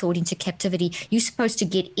drag a thought into captivity. You're supposed to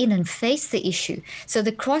get in and face the issue. So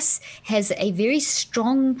the cross has a very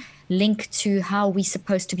strong link to how we're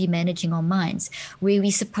supposed to be managing our minds, where we're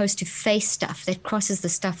supposed to face stuff that crosses the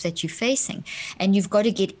stuff that you're facing. And you've got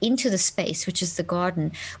to get into the space, which is the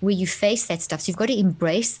garden, where you face that stuff. So you've got to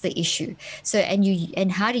embrace the issue. So,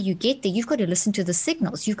 and how do you get there? You've got to listen to the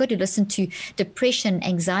signals. You've got to listen to depression,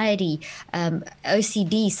 anxiety,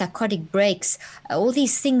 OCD, psychotic breaks, all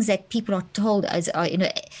these things that people are told as,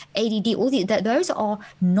 ADD, those are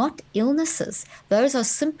not illnesses. Those are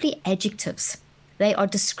simply adjectives. They are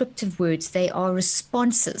descriptive words. They are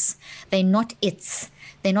responses. They're not its.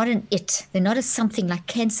 They're not an it. They're not a something like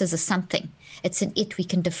cancer's a something. It's an it. We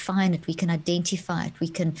can define it. We can identify it. We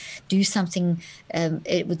can do something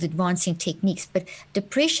with advancing techniques. But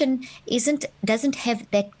depression doesn't have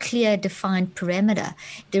that clear defined parameter.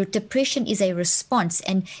 The depression is a response.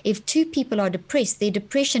 And if two people are depressed, their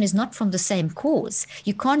depression is not from the same cause.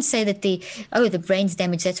 You can't say that the brain's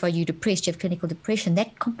damaged, that's why you're depressed, you have clinical depression.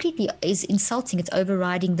 That completely is insulting. It's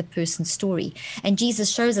overriding the person's story. And Jesus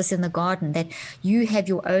shows us in the garden that you have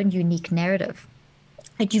your own unique narrative.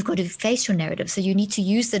 But you've got to face your narrative. So you need to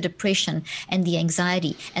use the depression and the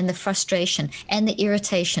anxiety and the frustration and the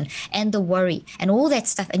irritation and the worry and all that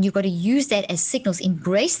stuff. And you've got to use that as signals,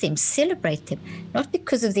 embrace them, celebrate them, not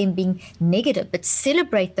because of them being negative, but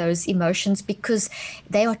celebrate those emotions because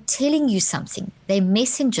they are telling you something. They're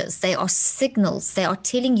messengers. They are signals. They are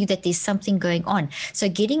telling you that there's something going on. So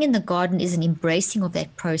getting in the garden is an embracing of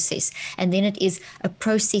that process. And then it is a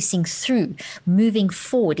processing through, moving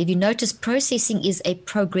forward. If you notice, processing is a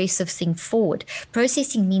progressive thing forward.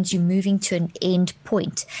 Processing means you're moving to an end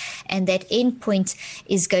point, and that end point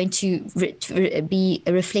is going to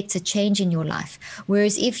reflect a change in your life.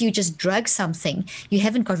 Whereas if you just drug something, you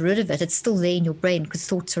haven't got rid of it. It's still there in your brain because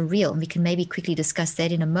thoughts are real, and we can maybe quickly discuss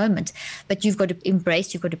that in a moment. But you've got to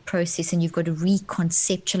embrace, you've got to process, and you've got to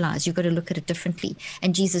reconceptualize. You've got to look at it differently.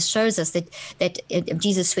 And Jesus shows us that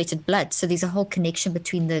Jesus sweated blood. So there's a whole connection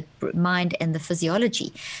between the mind and the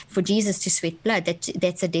physiology. For Jesus to sweat blood,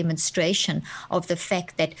 that's a demonstration of the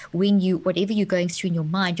fact that whatever you're going through in your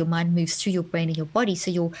mind moves through your brain and your body. So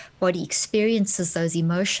your body experiences those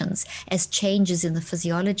emotions as changes in the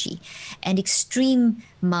physiology. And extreme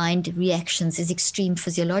mind reactions is extreme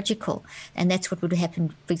physiological. And that's what would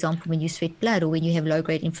happen, for example, when you sweat blood, or when you have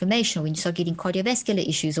low-grade inflammation, or when you start getting cardiovascular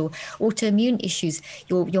issues or autoimmune issues.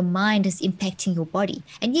 Your mind is impacting your body.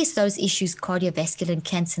 And yes, those issues, cardiovascular and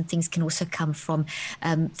cancer and things, can also come from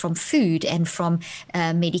food and from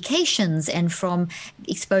medications and from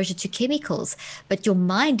exposure to chemicals. But your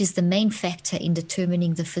mind is the main factor in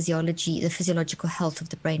determining the physiological health of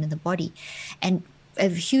the brain and the body. And a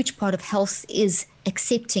huge part of health is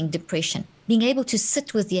accepting depression, being able to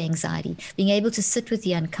sit with the anxiety, being able to sit with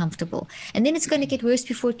the uncomfortable. And then it's going to get worse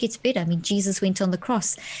before it gets better. I mean, Jesus went on the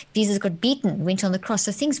cross. Jesus got beaten, went on the cross.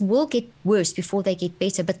 So things will get worse before they get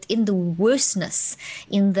better. But in the worstness,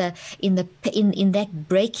 in that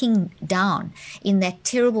breaking down, in that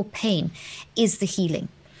terrible pain, is the healing.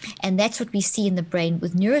 And that's what we see in the brain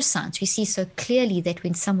with neuroscience. We see so clearly that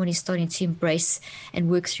when someone is starting to embrace and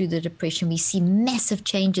work through the depression, we see massive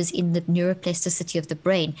changes in the neuroplasticity of the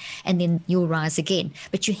brain, and then you'll rise again.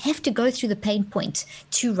 But you have to go through the pain point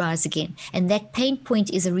to rise again. And that pain point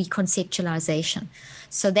is a reconceptualization.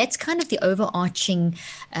 So that's kind of the overarching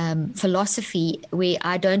philosophy, where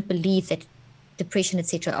I don't believe that depression,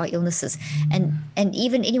 etc., are illnesses. And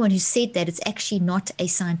even anyone who said that, it's actually not a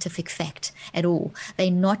scientific fact at all. They're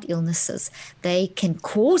not illnesses. They can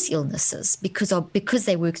cause illnesses because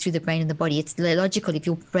they work through the brain and the body. It's logical. If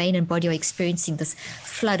your brain and body are experiencing this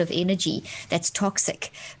flood of energy that's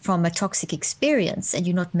toxic from a toxic experience, and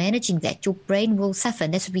you're not managing that, your brain will suffer.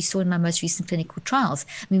 And that's what we saw in my most recent clinical trials.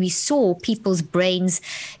 I mean, we saw people's brains,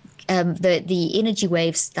 the energy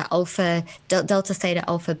waves, the alpha, delta, theta,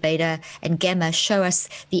 alpha, beta, and gamma, show us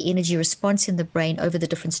the energy response in the brain over the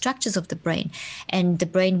different structures of the brain. And the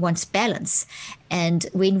brain wants balance. And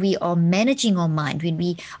when we are managing our mind, when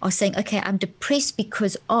we are saying, okay, I'm depressed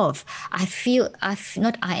because of, I feel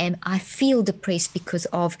depressed because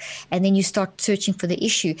of, and then you start searching for the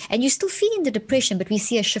issue, and you're still feeling the depression, but we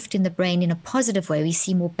see a shift in the brain in a positive way. We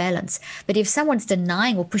see more balance. But if someone's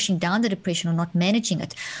denying or pushing down the depression or not managing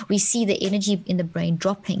it, we see the energy in the brain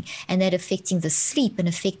dropping, and that affecting the sleep and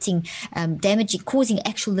affecting damaging, causing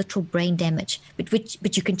actual literal brain damage.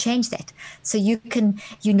 But you can change that. So you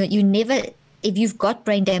never. If you've got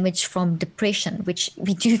brain damage from depression, which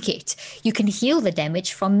we do get, you can heal the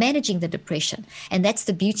damage from managing the depression. And that's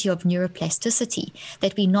the beauty of neuroplasticity,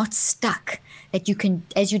 that we're not stuck, that you can,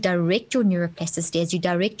 as you direct your neuroplasticity, as you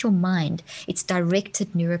direct your mind, it's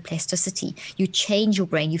directed neuroplasticity. You change your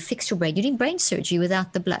brain, you fix your brain. You're doing brain surgery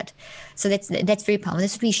without the blood. So that's very powerful.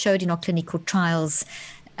 That's what we showed in our clinical trials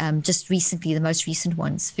just recently, the most recent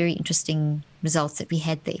ones. Very interesting results that we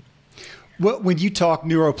had there. Well, when you talk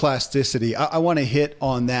neuroplasticity, I want to hit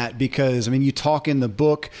on that because, I mean, you talk in the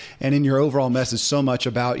book and in your overall message so much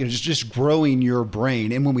about, just growing your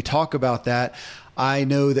brain. And when we talk about that, I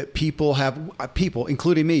know that people,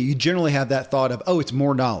 including me, you generally have that thought of, oh, it's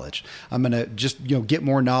more knowledge. I'm going to just, get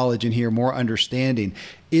more knowledge in here, more understanding.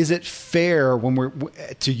 Is it fair when we're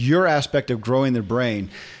to your aspect of growing the brain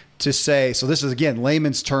to say, so this is again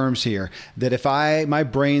layman's terms here, that if my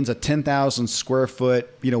brain's a 10,000 square foot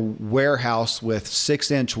warehouse with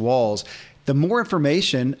 6-inch walls, the more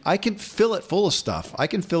information, I can fill it full of stuff. I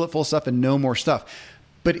can fill it full of stuff and know more stuff.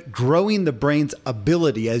 But growing the brain's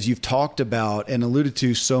ability, as you've talked about and alluded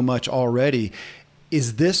to so much already,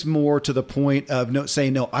 is this more to the point of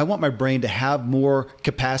saying, no, I want my brain to have more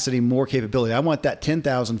capacity, more capability. I want that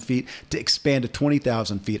 10,000 feet to expand to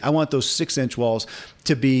 20,000 feet. I want those 6-inch walls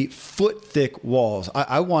to be foot-thick walls.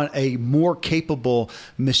 I want a more capable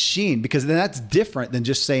machine, because then that's different than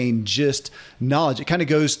just saying just knowledge. It kind of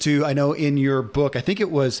goes to, I know in your book, I think it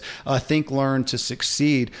was Think, Learn to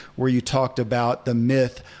Succeed, where you talked about the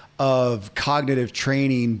myth of cognitive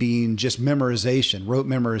training being just memorization, rote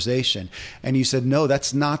memorization. And you said, no,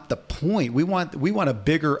 that's not the point. We want a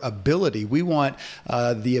bigger ability. We want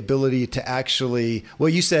the ability to actually, well,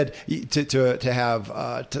 you said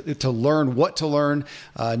to learn what to learn,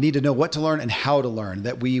 need to know what to learn and how to learn,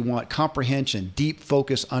 that we want comprehension, deep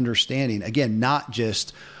focus, understanding. Again, not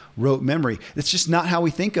just rote memory. It's just not how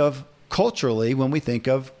we think of culturally when we think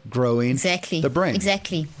of growing the brain.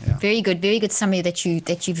 Exactly. Yeah. Very good summary that you've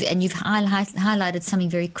highlighted something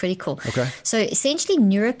very critical. Okay. So essentially,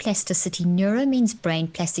 neuroplasticity, neuro means brain,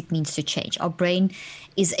 plastic means to change. Our brain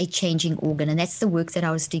is a changing organ, and that's the work that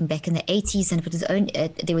I was doing back in the 80s, and it was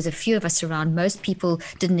there was a few of us around. Most people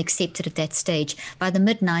didn't accept it at that stage. By the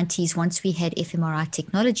mid-90s, once we had fMRI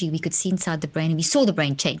technology, we could see inside the brain and we saw the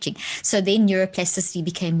brain changing. So then neuroplasticity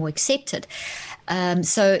became more accepted.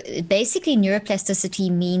 So basically,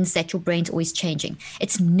 neuroplasticity means that your brain's always changing.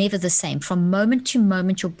 It's never the same. From moment to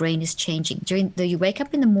moment, your brain is changing. You wake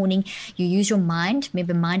up in the morning, you use your mind.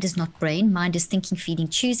 Remember, mind is not brain. Mind is thinking, feeling,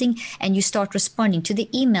 choosing, and you start responding to the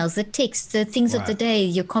emails, the texts, the things of the day,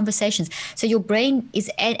 your conversations. So your brain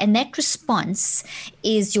is, and that response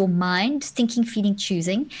is your mind thinking, feeling,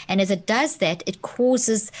 choosing. And as it does that, it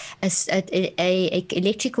causes a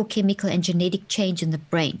electrical, chemical, and genetic change in the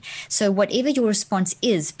brain. So whatever your response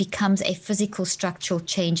becomes a physical structural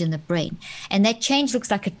change in the brain. And that change looks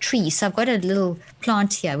like a tree. So I've got a little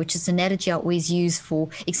plant here, which is an analogy I always use for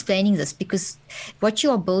explaining this, because what you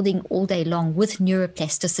are building all day long with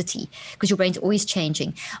neuroplasticity, because your brain's always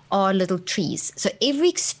changing, are little trees. So every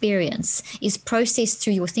experience is processed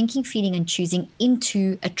through your thinking, feeling, and choosing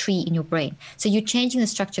into a tree in your brain. So you're changing the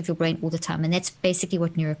structure of your brain all the time. And that's basically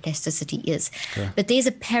what neuroplasticity is. Okay. But there's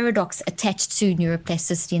a paradox attached to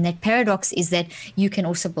neuroplasticity. And that paradox is that you can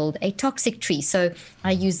also build a toxic tree. So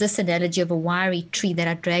I use this analogy of a wiry tree that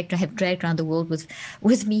I have dragged around the world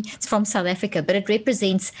with me. It's from South Africa, but it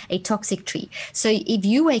represents a toxic tree. So if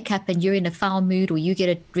you wake up and you're in a foul mood, or you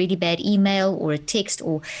get a really bad email or a text,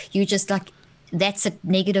 or you just like, that's a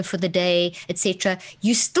negative for the day, etc.,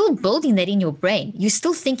 you're still building that in your brain. You're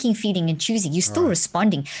still thinking, feeling, and choosing. You're still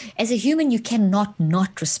responding. As a human, you cannot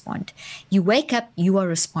not respond. You wake up, you are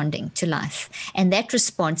responding to life. And that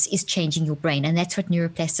response is changing your brain. And that's what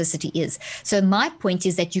neuroplasticity is. So my point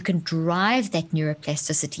is that you can drive that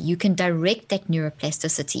neuroplasticity. You can direct that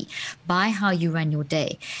neuroplasticity by how you run your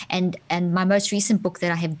day. And my most recent book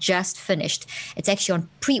that I have just finished, it's actually on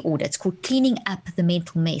pre-order. It's called Cleaning Up the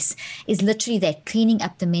Mental Mess, is literally that, cleaning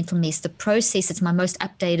up the mental mess, the process. It's my most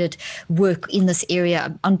updated work in this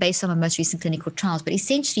area based on my most recent clinical trials. But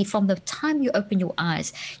essentially, from the time you open your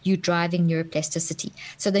eyes, you're driving neuroplasticity.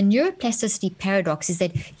 So the neuroplasticity paradox is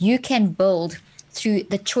that you can build, through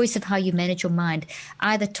the choice of how you manage your mind,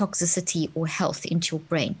 either toxicity or health into your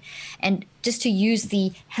brain. And just to use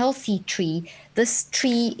the healthy tree, this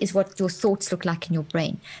tree is what your thoughts look like in your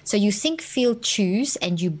brain. So you think, feel, choose,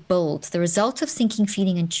 and you build. The result of thinking,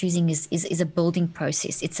 feeling, and choosing is a building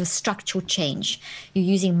process. It's a structural change. You're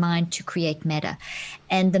using mind to create matter.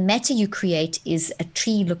 And the matter you create is a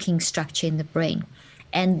tree-looking structure in the brain.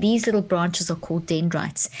 And these little branches are called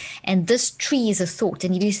dendrites. And this tree is a thought.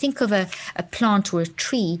 And if you think of a plant or a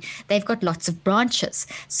tree, they've got lots of branches.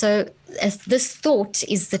 So this thought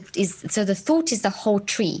the thought is the whole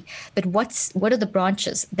tree. But what are the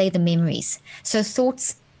branches? They're the memories. So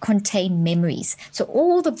thoughts contain memories. So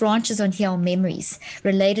all the branches on here are memories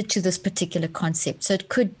related to this particular concept. So it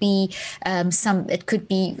could be a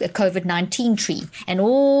COVID-19 tree and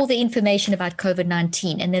all the information about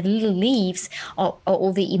COVID-19, and the little leaves are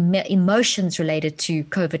all the emotions related to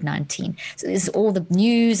COVID-19. So there's all the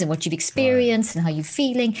news and what you've experienced and how you're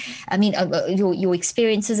feeling. I mean, your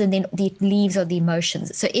experiences, and then the leaves are the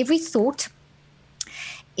emotions. So every thought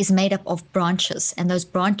is made up of branches, and those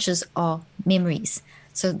branches are memories.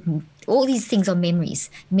 So all these things are memories.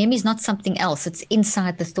 Memory is not something else. It's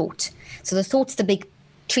inside the thought. So the thought's the big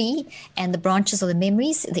tree, and the branches are the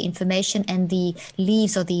memories, the information, and the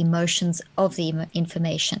leaves are the emotions of the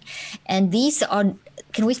information. And these can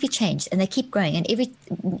always be changed, and they keep growing. And every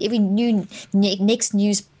next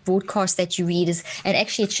news broadcast that you read is, and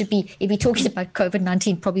actually it should be, if we're talking about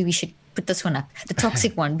COVID-19, probably we should put this one up, the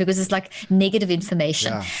toxic one, because it's like negative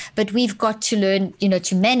information. Yeah. But we've got to learn,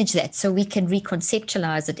 to manage that so we can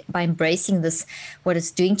reconceptualize it by embracing this, what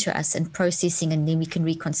it's doing to us, and processing, and then we can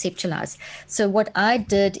reconceptualize. So what I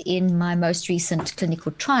did in my most recent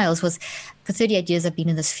clinical trials was, for 38 years I've been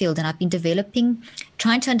in this field, and I've been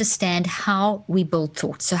trying to understand how we build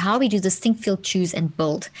thoughts. So how we do this think, feel, choose, and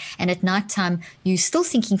build. And at nighttime, you're still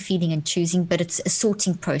thinking, feeling, and choosing, but it's a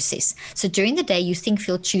sorting process. So during the day, you think,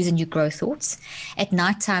 feel, choose, and you grow thoughts. At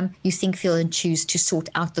nighttime, you think, feel, and choose to sort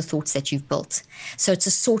out the thoughts that you've built. So it's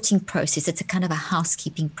a sorting process. It's a kind of a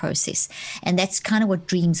housekeeping process. And that's kind of what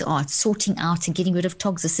dreams are. It's sorting out and getting rid of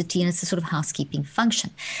toxicity, and it's a sort of housekeeping function.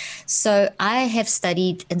 So I have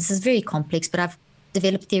studied, and this is very complex, but I've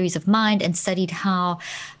developed theories of mind and studied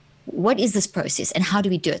what is this process and how do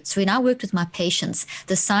we do it? So when I worked with my patients,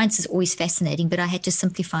 the science is always fascinating, but I had to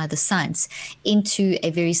simplify the science into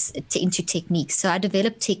techniques. So I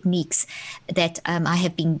developed techniques that I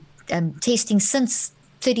have been testing since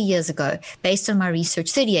 30 years ago, based on my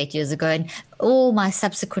research 38 years ago, and all my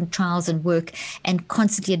subsequent trials and work, and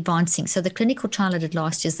constantly advancing. So the clinical trial I did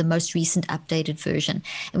last year is the most recent updated version.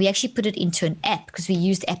 And we actually put it into an app because we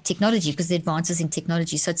used app technology, because the advances in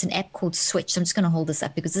technology. So it's an app called Switch. So I'm just going to hold this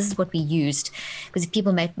up because this is what we used, because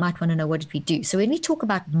people might want to know, what did we do? So when we talk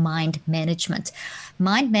about mind management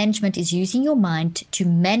is using your mind to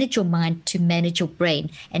manage your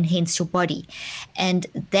brain, and hence your body. And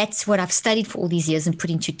that's what I've studied for all these years and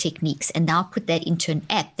put into techniques, and now put that into an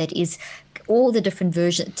app that is all the different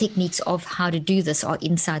techniques of how to do this are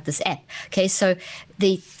inside this app. Okay, so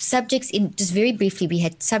the subjects, just very briefly, we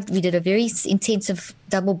did a very intensive,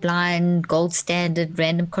 double-blind, gold standard,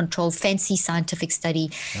 random controlled, fancy scientific study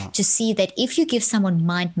to see that if you give someone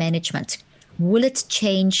mind management, will it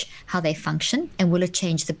change how they function, and will it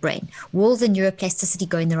change the brain? Will the neuroplasticity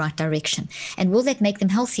go in the right direction? And will that make them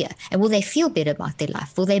healthier? And will they feel better about their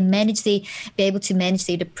life? Will they be able to manage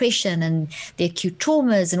their depression and their acute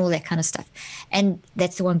traumas and all that kind of stuff? And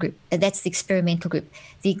that's the one group. That's the experimental group.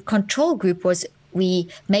 The control group was, we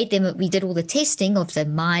did all the testing of the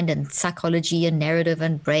mind and psychology and narrative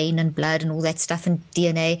and brain and blood and all that stuff and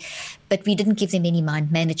DNA, but we didn't give them any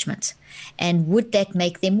mind management. And would that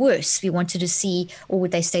make them worse? We wanted to see, or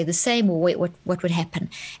would they stay the same, or what would happen?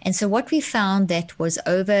 And so what we found that was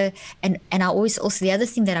and I always, also the other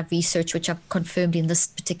thing that I've researched, which I've confirmed in this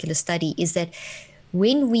particular study, is that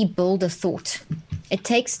when we build a thought, it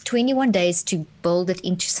takes 21 days to build it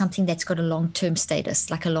into something that's got a long-term status,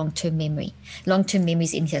 like a long-term memory. Long-term memory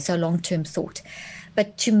is in here, so a long-term thought.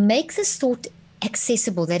 But to make this thought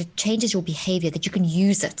accessible, that it changes your behavior, that you can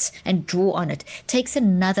use it and draw on it, takes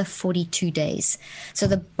another 42 days. So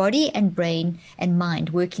the body and brain and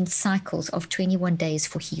mind work in cycles of 21 days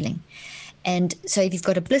for healing. And so if you've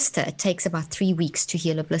got a blister, it takes about 3 weeks to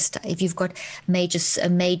heal a blister. If you've got a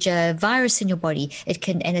major virus in your body,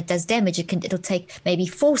 it does damage, it'll take maybe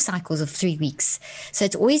 4 cycles of 3 weeks. So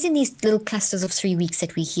it's always in these little clusters of 3 weeks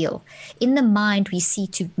that we heal. In the mind, we see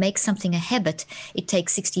to make something a habit, it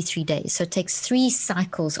takes 63 days. So it takes 3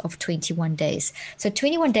 cycles of 21 days. So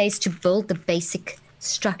 21 days to build the basic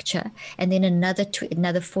structure, and then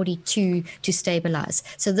another 42 to stabilize.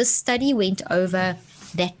 So this study went over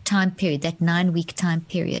that time period, that 9-week time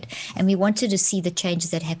period. And we wanted to see the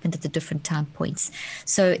changes that happened at the different time points.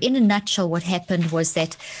 So in a nutshell, what happened was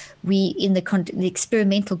that we, in the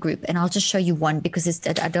experimental group, and I'll just show you one because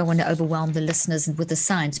I don't want to overwhelm the listeners with the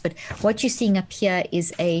science, but what you're seeing up here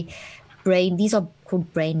is a brain. These are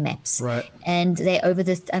called brain maps. Right. And they're over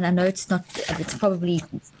this, and I know it's probably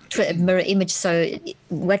mirror image. So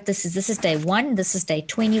what this is day 1, this is day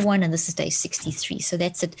 21, and this is day 63. So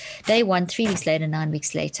that's it. Day 1, 3 weeks later, 9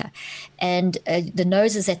 weeks later. And the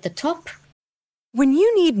nose is at the top. When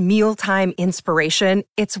you need mealtime inspiration,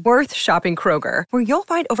 it's worth shopping Kroger, where you'll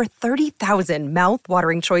find over 30,000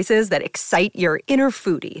 mouth-watering choices that excite your inner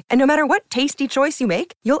foodie. And no matter what tasty choice you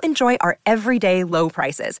make, you'll enjoy our everyday low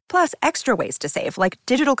prices, plus extra ways to save, like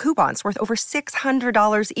digital coupons worth over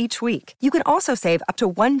 $600 each week. You can also save up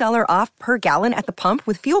to $1 off per gallon at the pump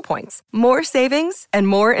with fuel points. More savings and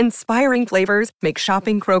more inspiring flavors make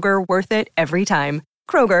shopping Kroger worth it every time.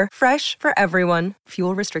 Kroger, fresh for everyone.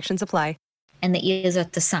 Fuel restrictions apply. And the ears are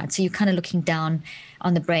at the side. So you're kind of looking down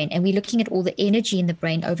on the brain. And we're looking at all the energy in the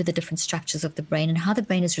brain over the different structures of the brain and how the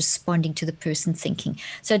brain is responding to the person thinking.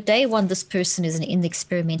 So day 1, this person is in the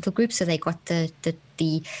experimental group. So they got the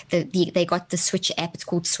they got the Switch app. It's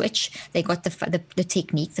called Switch. They got the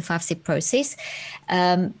technique, the 5-step process.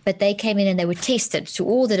 But they came in and they were tested to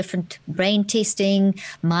all the different brain testing,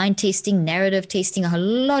 mind testing, narrative testing, a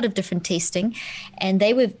lot of different testing. And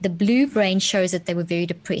the blue brain shows that they were very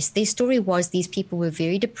depressed. Their story was these people were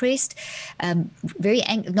very depressed, very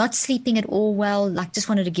not sleeping at all well, like just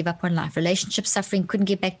wanted to give up on life, relationship suffering, couldn't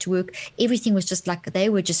get back to work. Everything was just like they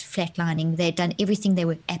were just flatlining. They'd done everything. They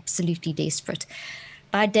were absolutely desperate.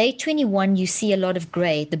 By day 21, you see a lot of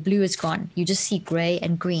gray. The blue is gone. You just see gray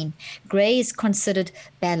and green. Gray is considered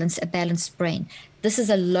a balanced brain. This is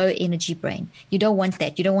a low energy brain. You don't want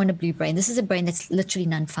that. You don't want a blue brain. This is a brain that's literally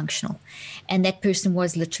non-functional. And that person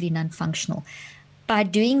was literally non-functional. By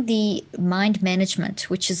doing the mind management,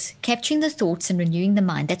 which is capturing the thoughts and renewing the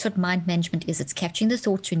mind. That's what mind management is. It's capturing the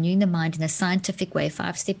thoughts, renewing the mind in a scientific way,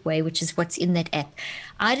 5-step way, which is what's in that app.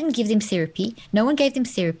 I didn't give them therapy. No one gave them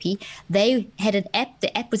therapy. They had an app.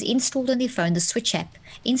 The app was installed on their phone, the Switch app,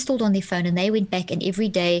 installed on their phone, and they went back and every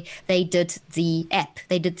day they did the app.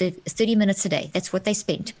 They did the 30 minutes a day. That's what they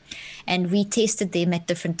spent. And we tested them at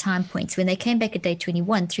different time points. When they came back at day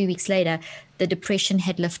 21, 3 weeks later, the depression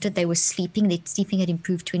had lifted. They were sleeping. Their sleeping had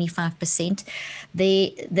improved 25%.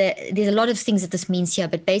 There's a lot of things that this means here,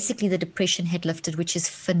 but basically the depression had lifted, which is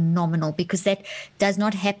phenomenal because that does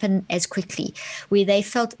not happen as quickly. Where they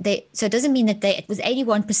felt so it doesn't mean that it was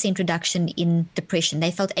 81% reduction in depression.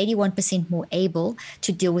 They felt 81% more able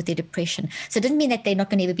to deal with their depression. So it doesn't mean that they're not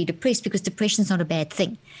going to ever be depressed because depression is not a bad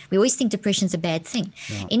thing. We always think depression is a bad thing.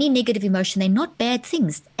 Yeah. Any negative emotion, they're not bad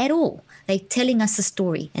things at all. They're telling us a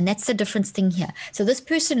story, and that's the difference thing here. So this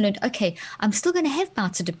person learned, okay, I'm still going to have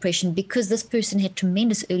bouts of depression because this person had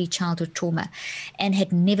tremendous early childhood trauma and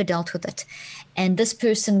had never dealt with it. And this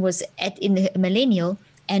person was in the millennial,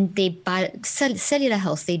 and their cellular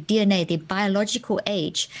health, their DNA, their biological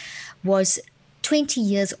age was 20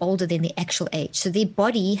 years older than the actual age. So their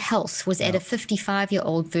body health was at a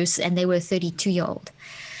 55-year-old versus, and they were a 32-year-old.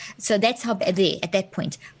 So that's how they're at that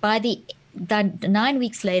point. By the 9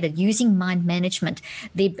 weeks later, using mind management,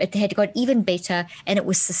 it had got even better and it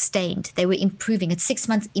was sustained. They were improving. At 6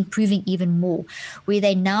 months, improving even more, where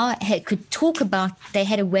they now could talk about, they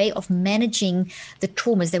had a way of managing the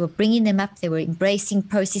traumas. They were bringing them up. They were embracing,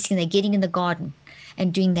 processing. They're getting in the garden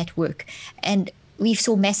and doing that work. And we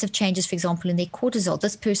saw massive changes, for example, in their cortisol.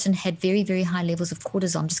 This person had very, very high levels of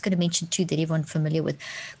cortisol. I'm just going to mention two that everyone's familiar with.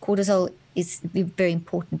 Cortisol is very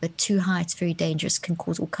important, but too high, it's very dangerous, can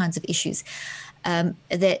cause all kinds of issues. When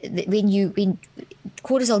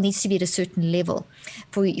cortisol needs to be at a certain level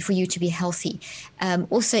for you to be healthy.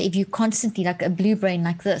 Also, if you constantly, like a blue brain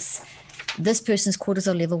like this person's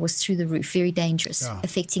cortisol level was through the roof, very dangerous,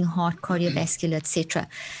 affecting heart, cardiovascular, etc.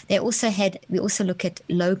 We also look at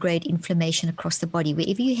low-grade inflammation across the body.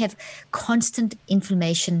 Wherever you have constant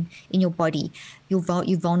inflammation in your body, you're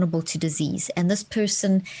vulnerable to disease. And this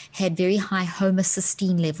person had very high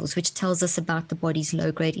homocysteine levels, which tells us about the body's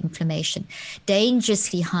low-grade inflammation,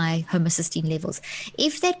 dangerously high homocysteine levels.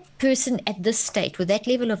 If that person at this state, with that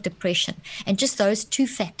level of depression, and just those two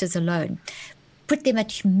factors alone, put them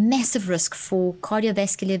at massive risk for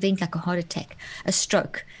cardiovascular event like a heart attack, a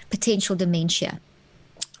stroke, potential dementia.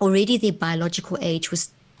 Already their biological age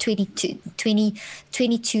was 22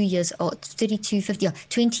 years old, 32, 50,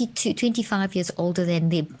 22, 25 years older than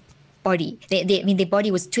their body. Their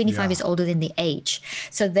body was 25 years older than their age.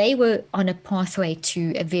 So they were on a pathway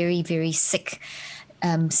to a very, very sick,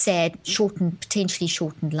 sad, potentially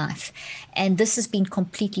shortened life. And this has been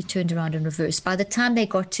completely turned around and reversed. By the time they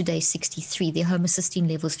got to day 63, their homocysteine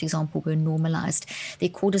levels, for example, were normalized. Their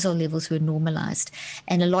cortisol levels were normalized,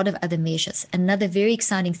 and a lot of other measures. Another very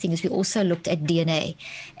exciting thing is we also looked at DNA.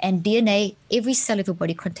 And DNA, every cell of your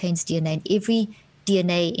body contains DNA, and every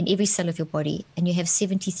DNA in every cell of your body, and you have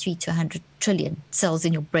 73 to 100 trillion cells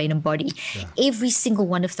in your brain and body. Yeah. Every single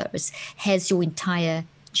one of those has your entire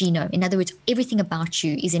genome. In other words, everything about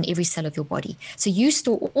you is in every cell of your body. So you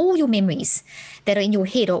store all your memories that are in your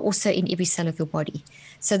head are also in every cell of your body.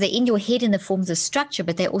 So they're in your head in the forms of structure,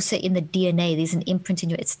 but they're also in the DNA. There's an imprint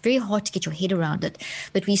in you. It's very hard to get your head around it.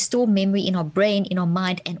 But we store memory in our brain, in our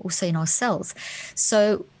mind, and also in our cells.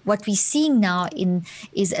 So what we're seeing now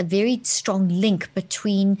is a very strong link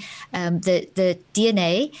between the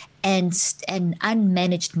DNA and an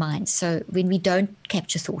unmanaged mind. So when we don't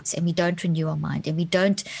capture thoughts and we don't renew our mind and we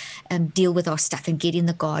don't deal with our stuff and get in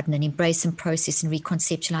the garden and embrace and process and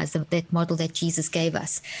reconceptualize that model that Jesus gave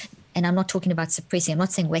us. And I'm not talking about suppressing. I'm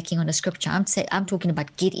not saying whacking on a scripture. I'm talking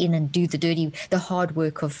about get in and do the hard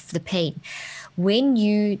work of the pain. When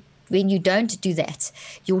you when you don't do that,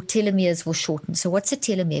 your telomeres will shorten. So what's a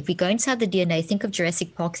telomere? If we go inside the DNA, think of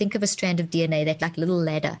Jurassic Park, think of a strand of DNA, that like little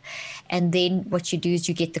ladder. And then what you do is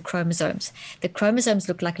you get the chromosomes. The chromosomes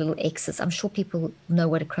look like little X's. I'm sure people know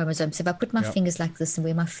what a chromosome is. So if I put my fingers like this and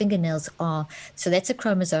where my fingernails are, so that's a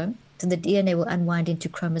chromosome. So the DNA will unwind into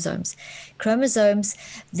chromosomes. Chromosomes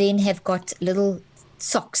then have got little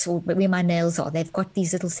socks, or where my nails are, they've got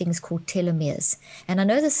these little things called telomeres. And I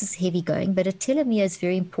know this is heavy going, but a telomere is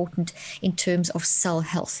very important in terms of cell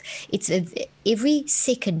health. It's every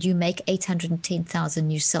second you make 810,000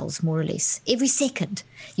 new cells, more or less. Every second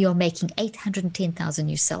you are making 810,000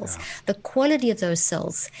 new cells. Yeah. The quality of those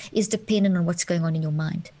cells is dependent on what's going on in your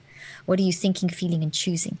mind. What are you thinking, feeling, and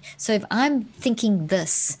choosing? So if I'm thinking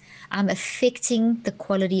this, I'm affecting the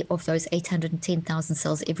quality of those 810,000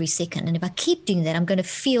 cells every second. And if I keep doing that, I'm going to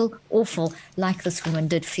feel awful like this woman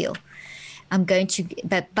did feel. I'm going to,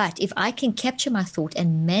 but if I can capture my thought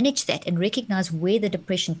and manage that and recognize where the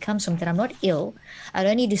depression comes from, that I'm not ill, I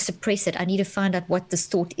don't need to suppress it. I need to find out what this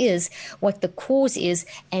thought is, what the cause is,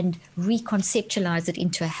 and reconceptualize it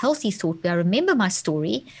into a healthy thought. But I remember my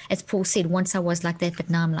story, as Paul said, once I was like that, but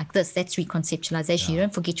now I'm like this. That's reconceptualization. Yeah. You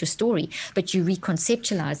don't forget your story, but you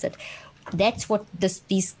reconceptualize it. That's what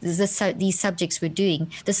these subjects were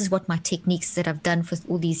doing. This is what my techniques that I've done for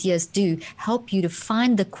all these years do, help you to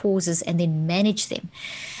find the causes and then manage them.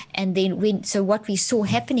 And then so what we saw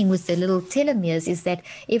happening with the little telomeres is that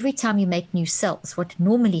every time you make new cells, what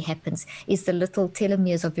normally happens is the little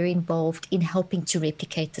telomeres are very involved in helping to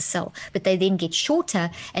replicate the cell. But they then get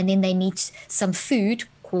shorter, and then they need some food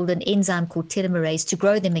called an enzyme called telomerase to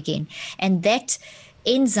grow them again. And that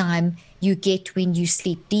enzyme you get when you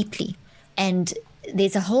sleep deeply. And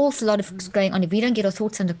there's a whole lot of going on. If we don't get our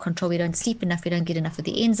thoughts under control, we don't sleep enough, we don't get enough of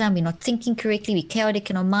the enzyme, we're not thinking correctly, we're chaotic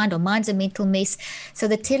in our mind's a mental mess. So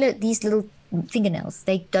these little fingernails,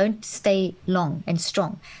 they don't stay long and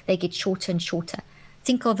strong. They get shorter and shorter.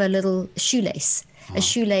 Think of a little shoelace. A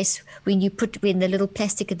shoelace, when the little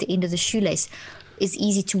plastic at the end of the shoelace is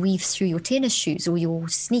easy to weave through your tennis shoes or your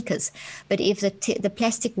sneakers. But if the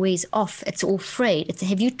plastic wears off, it's all frayed.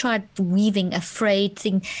 Have you tried weaving a frayed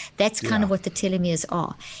thing? That's kind of what the telomeres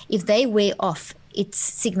are. If they wear off, it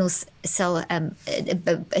signals cellular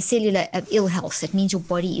ill health. It means your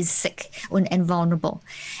body is sick and vulnerable.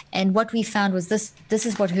 And what we found was this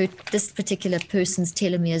is what hurt this particular person's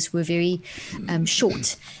telomeres were very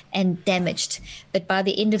short and damaged. But by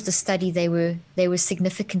the end of the study, they were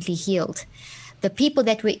significantly healed. The people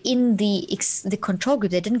that were in the control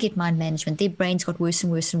group, they didn't get mind management. Their brains got worse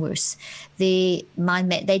and worse and worse. They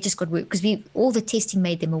just got worse because all the testing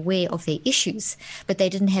made them aware of their issues, but they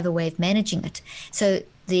didn't have a way of managing it. So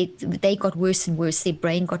they got worse and worse. Their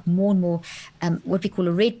brain got more and more what we call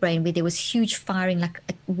a red brain, where there was huge firing, like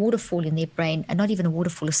a waterfall in their brain, and not even a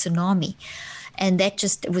waterfall, a tsunami. And that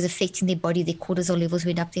just was affecting their body. Their cortisol levels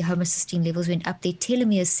went up, their homocysteine levels went up, their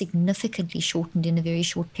telomeres significantly shortened in a very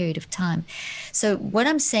short period of time. So what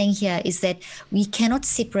I'm saying here is that we cannot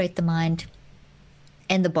separate the mind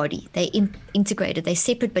and the body. They're integrated, they're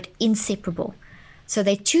separate but inseparable. So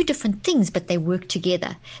they're two different things, but they work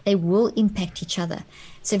together. They will impact each other.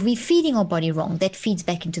 So if we're feeding our body wrong, that feeds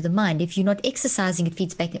back into the mind. If you're not exercising, it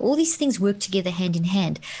feeds back. All these things work together hand in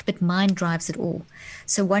hand, but mind drives it all.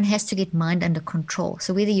 So one has to get mind under control.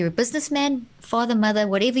 So whether you're a businessman, father, mother,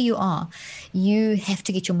 whatever you are, you have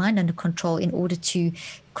to get your mind under control in order to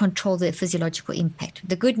control the physiological impact.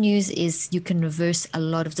 The good news is you can reverse a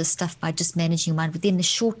lot of this stuff by just managing your mind within a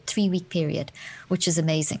short 3-week period, which is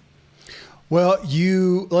amazing. Well,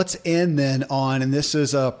 let's end then on, and this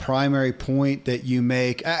is a primary point that you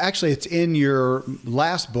make. Actually, it's in your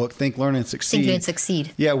last book, Think, Learn, and Succeed. Think, Learn, and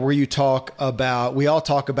Succeed. Yeah, where we all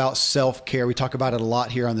talk about self-care. We talk about it a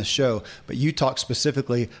lot here on the show, but you talk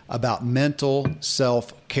specifically about mental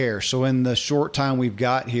self-care. So in the short time we've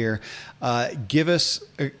got here, give us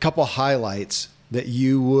a couple highlights that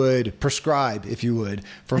you would prescribe, if you would,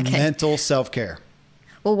 for mental self-care.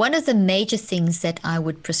 Well, one of the major things that I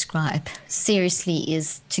would prescribe seriously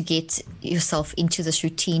is to get yourself into this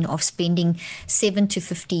routine of spending 7 to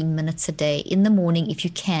 15 minutes a day in the morning, if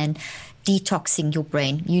you can, detoxing your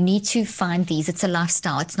brain. You need to find these. It's a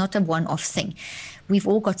lifestyle. It's not a one-off thing. We've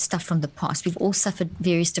all got stuff from the past. We've all suffered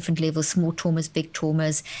various different levels, small traumas, big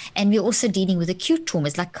traumas, and we're also dealing with acute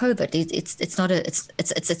traumas like COVID.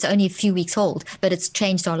 It's only a few weeks old, but it's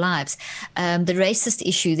changed our lives. The racist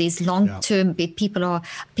issue. There's long-term people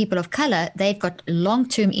of color. They've got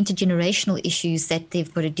long-term intergenerational issues that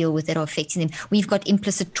they've got to deal with that are affecting them. We've got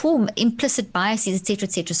implicit trauma, implicit biases, etc.,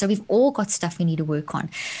 etc. So we've all got stuff we need to work on.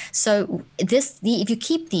 So if you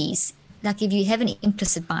keep these like if you have an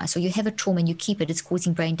implicit bias or you have a trauma and you keep it, it's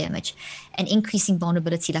causing brain damage and increasing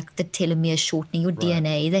vulnerability, like the telomere shortening, your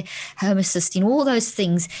DNA, the homocysteine, all those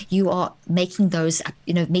things. You are making those,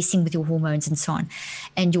 messing with your hormones and so on,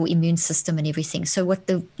 and your immune system and everything. So what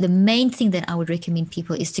the main thing that I would recommend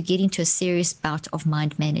people is to get into a serious bout of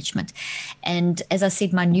mind management. And as I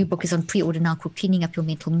said, my new book is on pre-order now, called Cleaning Up Your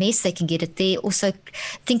Mental Mess. They can get it there. Also,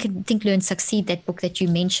 Think, Learn, Succeed, that book that you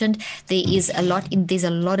mentioned, there's a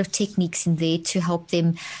lot of techniques in there to help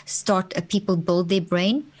them people build their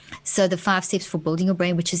brain. So the 5 steps for building your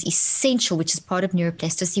brain, which is essential, which is part of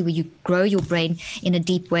neuroplasticity, where you grow your brain in a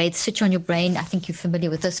deep way. The Switch on Your Brain, I think you're familiar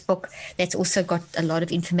with this book. That's also got a lot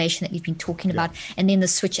of information that we've been talking about. And then the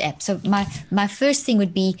Switch app. So my first thing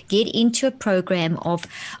would be get into a program of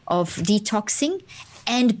detoxing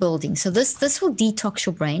and building. So this will detox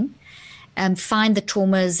your brain. Find the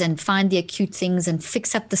traumas and find the acute things and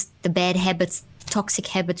fix up the bad habits, toxic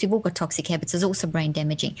habits. We've all got toxic habits. It's also brain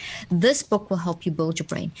damaging. This book will help you build your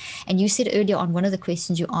brain. And you said earlier on, one of the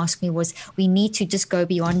questions you asked me was, we need to just go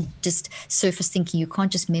beyond just surface thinking. You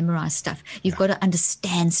can't just memorize stuff. You've got to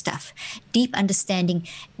understand stuff. Deep understanding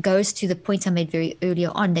goes to the point I made very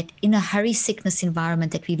earlier on, that in a hurry sickness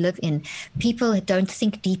environment that we live in, people don't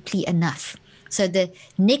think deeply enough. So the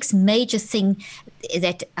next major thing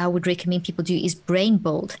that I would recommend people do is brain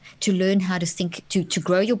build, to learn how to think, to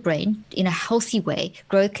grow your brain in a healthy way,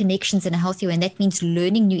 grow connections in a healthy way. And that means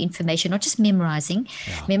learning new information, not just memorizing.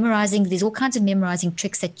 Memorizing, there's all kinds of memorizing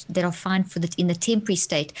tricks that are fine in the temporary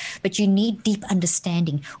state, but you need deep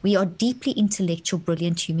understanding. We are deeply intellectual,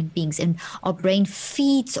 brilliant human beings, and our brain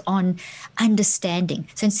feeds on understanding.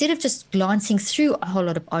 So instead of just glancing through a whole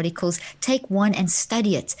lot of articles, take one and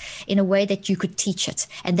study it in a way that you could teach it.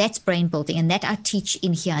 And that's brain building, and that I teach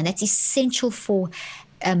in here, and that's essential for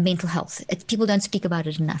mental health. People don't speak about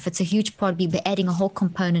it enough. It's a huge part. We'll be adding a whole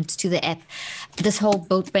component to the app. This whole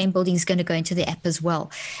brain building is going to go into the app as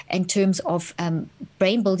well. In terms of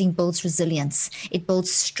brain building, builds resilience. It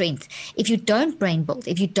builds strength. If you don't brain build,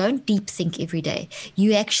 if you don't deep think every day,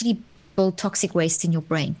 you actually build toxic waste in your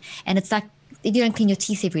brain. And it's like if you don't clean your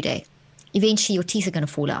teeth every day, eventually your teeth are going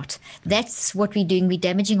to fall out. That's what we're doing. We're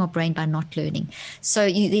damaging our brain by not learning. So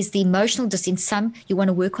there's the emotional, just in some, you want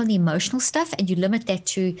to work on the emotional stuff, and you limit that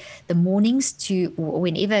to the mornings, or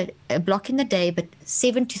whenever, a block in the day, but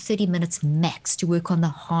 7 to 30 minutes max to work on the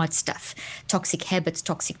hard stuff. Toxic habits,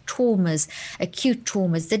 toxic traumas, acute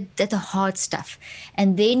traumas, the hard stuff.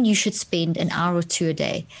 And then you should spend an hour or two a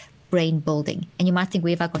day brain building. And you might think,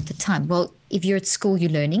 where have I got the time? Well, if you're at school,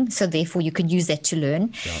 you're learning, so therefore you can use that to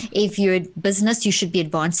learn. If you're at business, you should be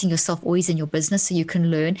advancing yourself always in your business, so you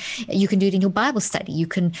can learn. You can do it in your Bible study. You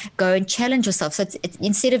can go and challenge yourself. So it's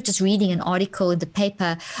instead of just reading an article in the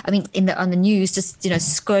paper, on the news, just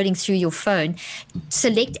scrolling through your phone,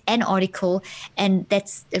 select an article, and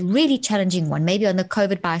that's a really challenging one, maybe on the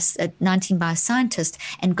COVID-19 by a scientist,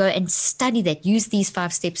 and go and study that. Use these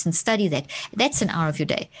 5 steps and study that. That's an hour of your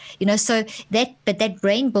day. So that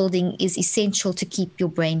brain building is essential to keep your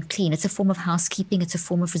brain clean. It's a form of housekeeping. It's a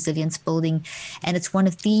form of resilience building. And it's one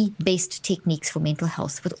of the best techniques for mental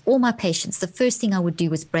health. With all my patients, the first thing I would do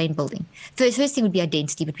was brain building. The first thing would be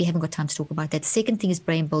identity, but we haven't got time to talk about that. The second thing is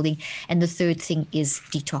brain building. And the third thing is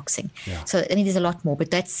detoxing. So, there's a lot more, but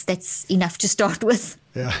that's enough to start with.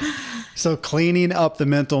 Yeah. So Cleaning Up the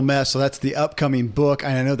Mental Mess. So that's the upcoming book.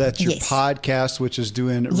 And I know that's your podcast, which is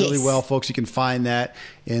doing really well, folks. You can find that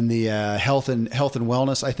in the health and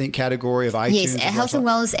wellness, I think, category of iTunes. Yes, health and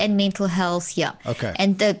wellness and mental health. Yeah. Okay.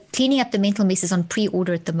 And the Cleaning Up the Mental Mess is on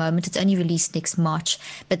pre-order at the moment. It's only released next March,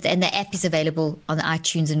 and the app is available on the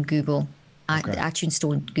iTunes and Google. The iTunes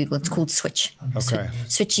store and Google. It's called Switch. Okay.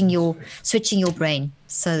 Switching your brain.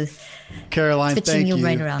 So, Caroline, thank you.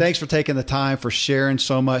 Thanks for taking the time, for sharing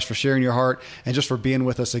so much, for sharing your heart, and just for being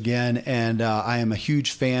with us again. And I am a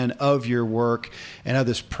huge fan of your work and of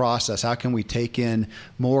this process. How can we take in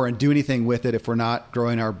more and do anything with it if we're not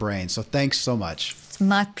growing our brain? So thanks so much. It's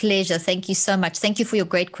my pleasure. Thank you so much. Thank you for your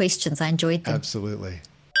great questions. I enjoyed them. Absolutely.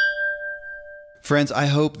 Friends, I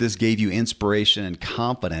hope this gave you inspiration and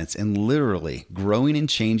confidence in literally growing and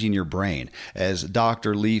changing your brain. As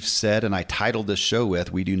Dr. Leaf said, and I titled this show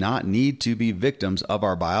with, we do not need to be victims of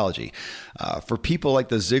our biology. For people like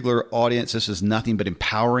the Ziglar audience, this is nothing but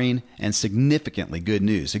empowering and significantly good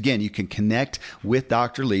news. Again, you can connect with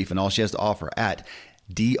Dr. Leaf and all she has to offer at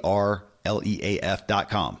drleaf.com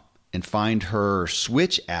and find her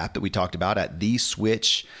Switch app that we talked about at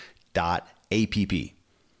theswitch.app.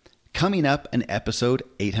 Coming up in episode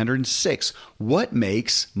 806, what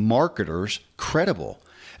makes marketers credible?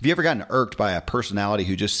 Have you ever gotten irked by a personality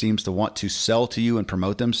who just seems to want to sell to you and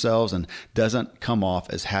promote themselves and doesn't come off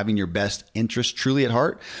as having your best interest truly at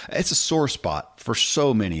heart? It's a sore spot for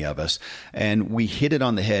so many of us, and we hit it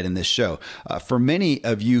on the head in this show. For many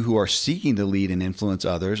of you who are seeking to lead and influence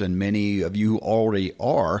others, and many of you who already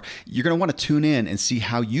are, you're going to want to tune in and see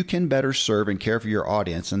how you can better serve and care for your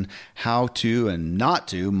audience and how to and not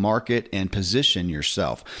to market and position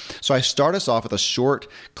yourself. So I start us off with a short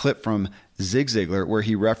clip from Zig Ziglar, where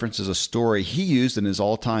he references a story he used in his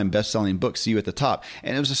all-time best-selling book, See You at the Top.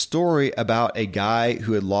 And it was a story about a guy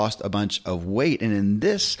who had lost a bunch of weight. And in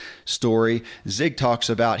this story, Zig talks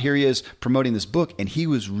about, here he is promoting this book, and he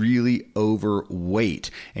was really overweight.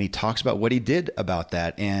 And he talks about what he did about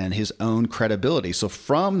that and his own credibility. So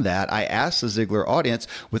from that, I asked the Ziglar audience,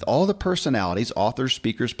 with all the personalities, authors,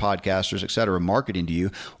 speakers, podcasters, etc., marketing to you,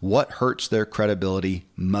 what hurts their credibility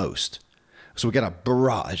most? So we got a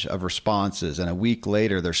barrage of responses, and a week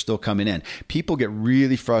later, they're still coming in. People get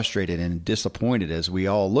really frustrated and disappointed as we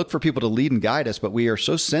all look for people to lead and guide us, but we are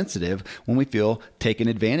so sensitive when we feel taken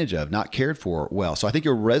advantage of, not cared for well. So I think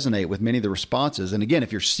you'll resonate with many of the responses. And again,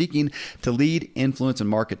 if you're seeking to lead, influence, and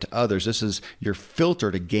market to others, this is your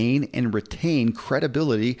filter to gain and retain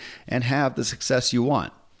credibility and have the success you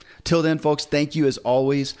want. Till then, folks, thank you as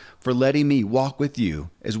always for letting me walk with you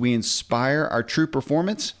as we inspire our true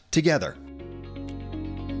performance together.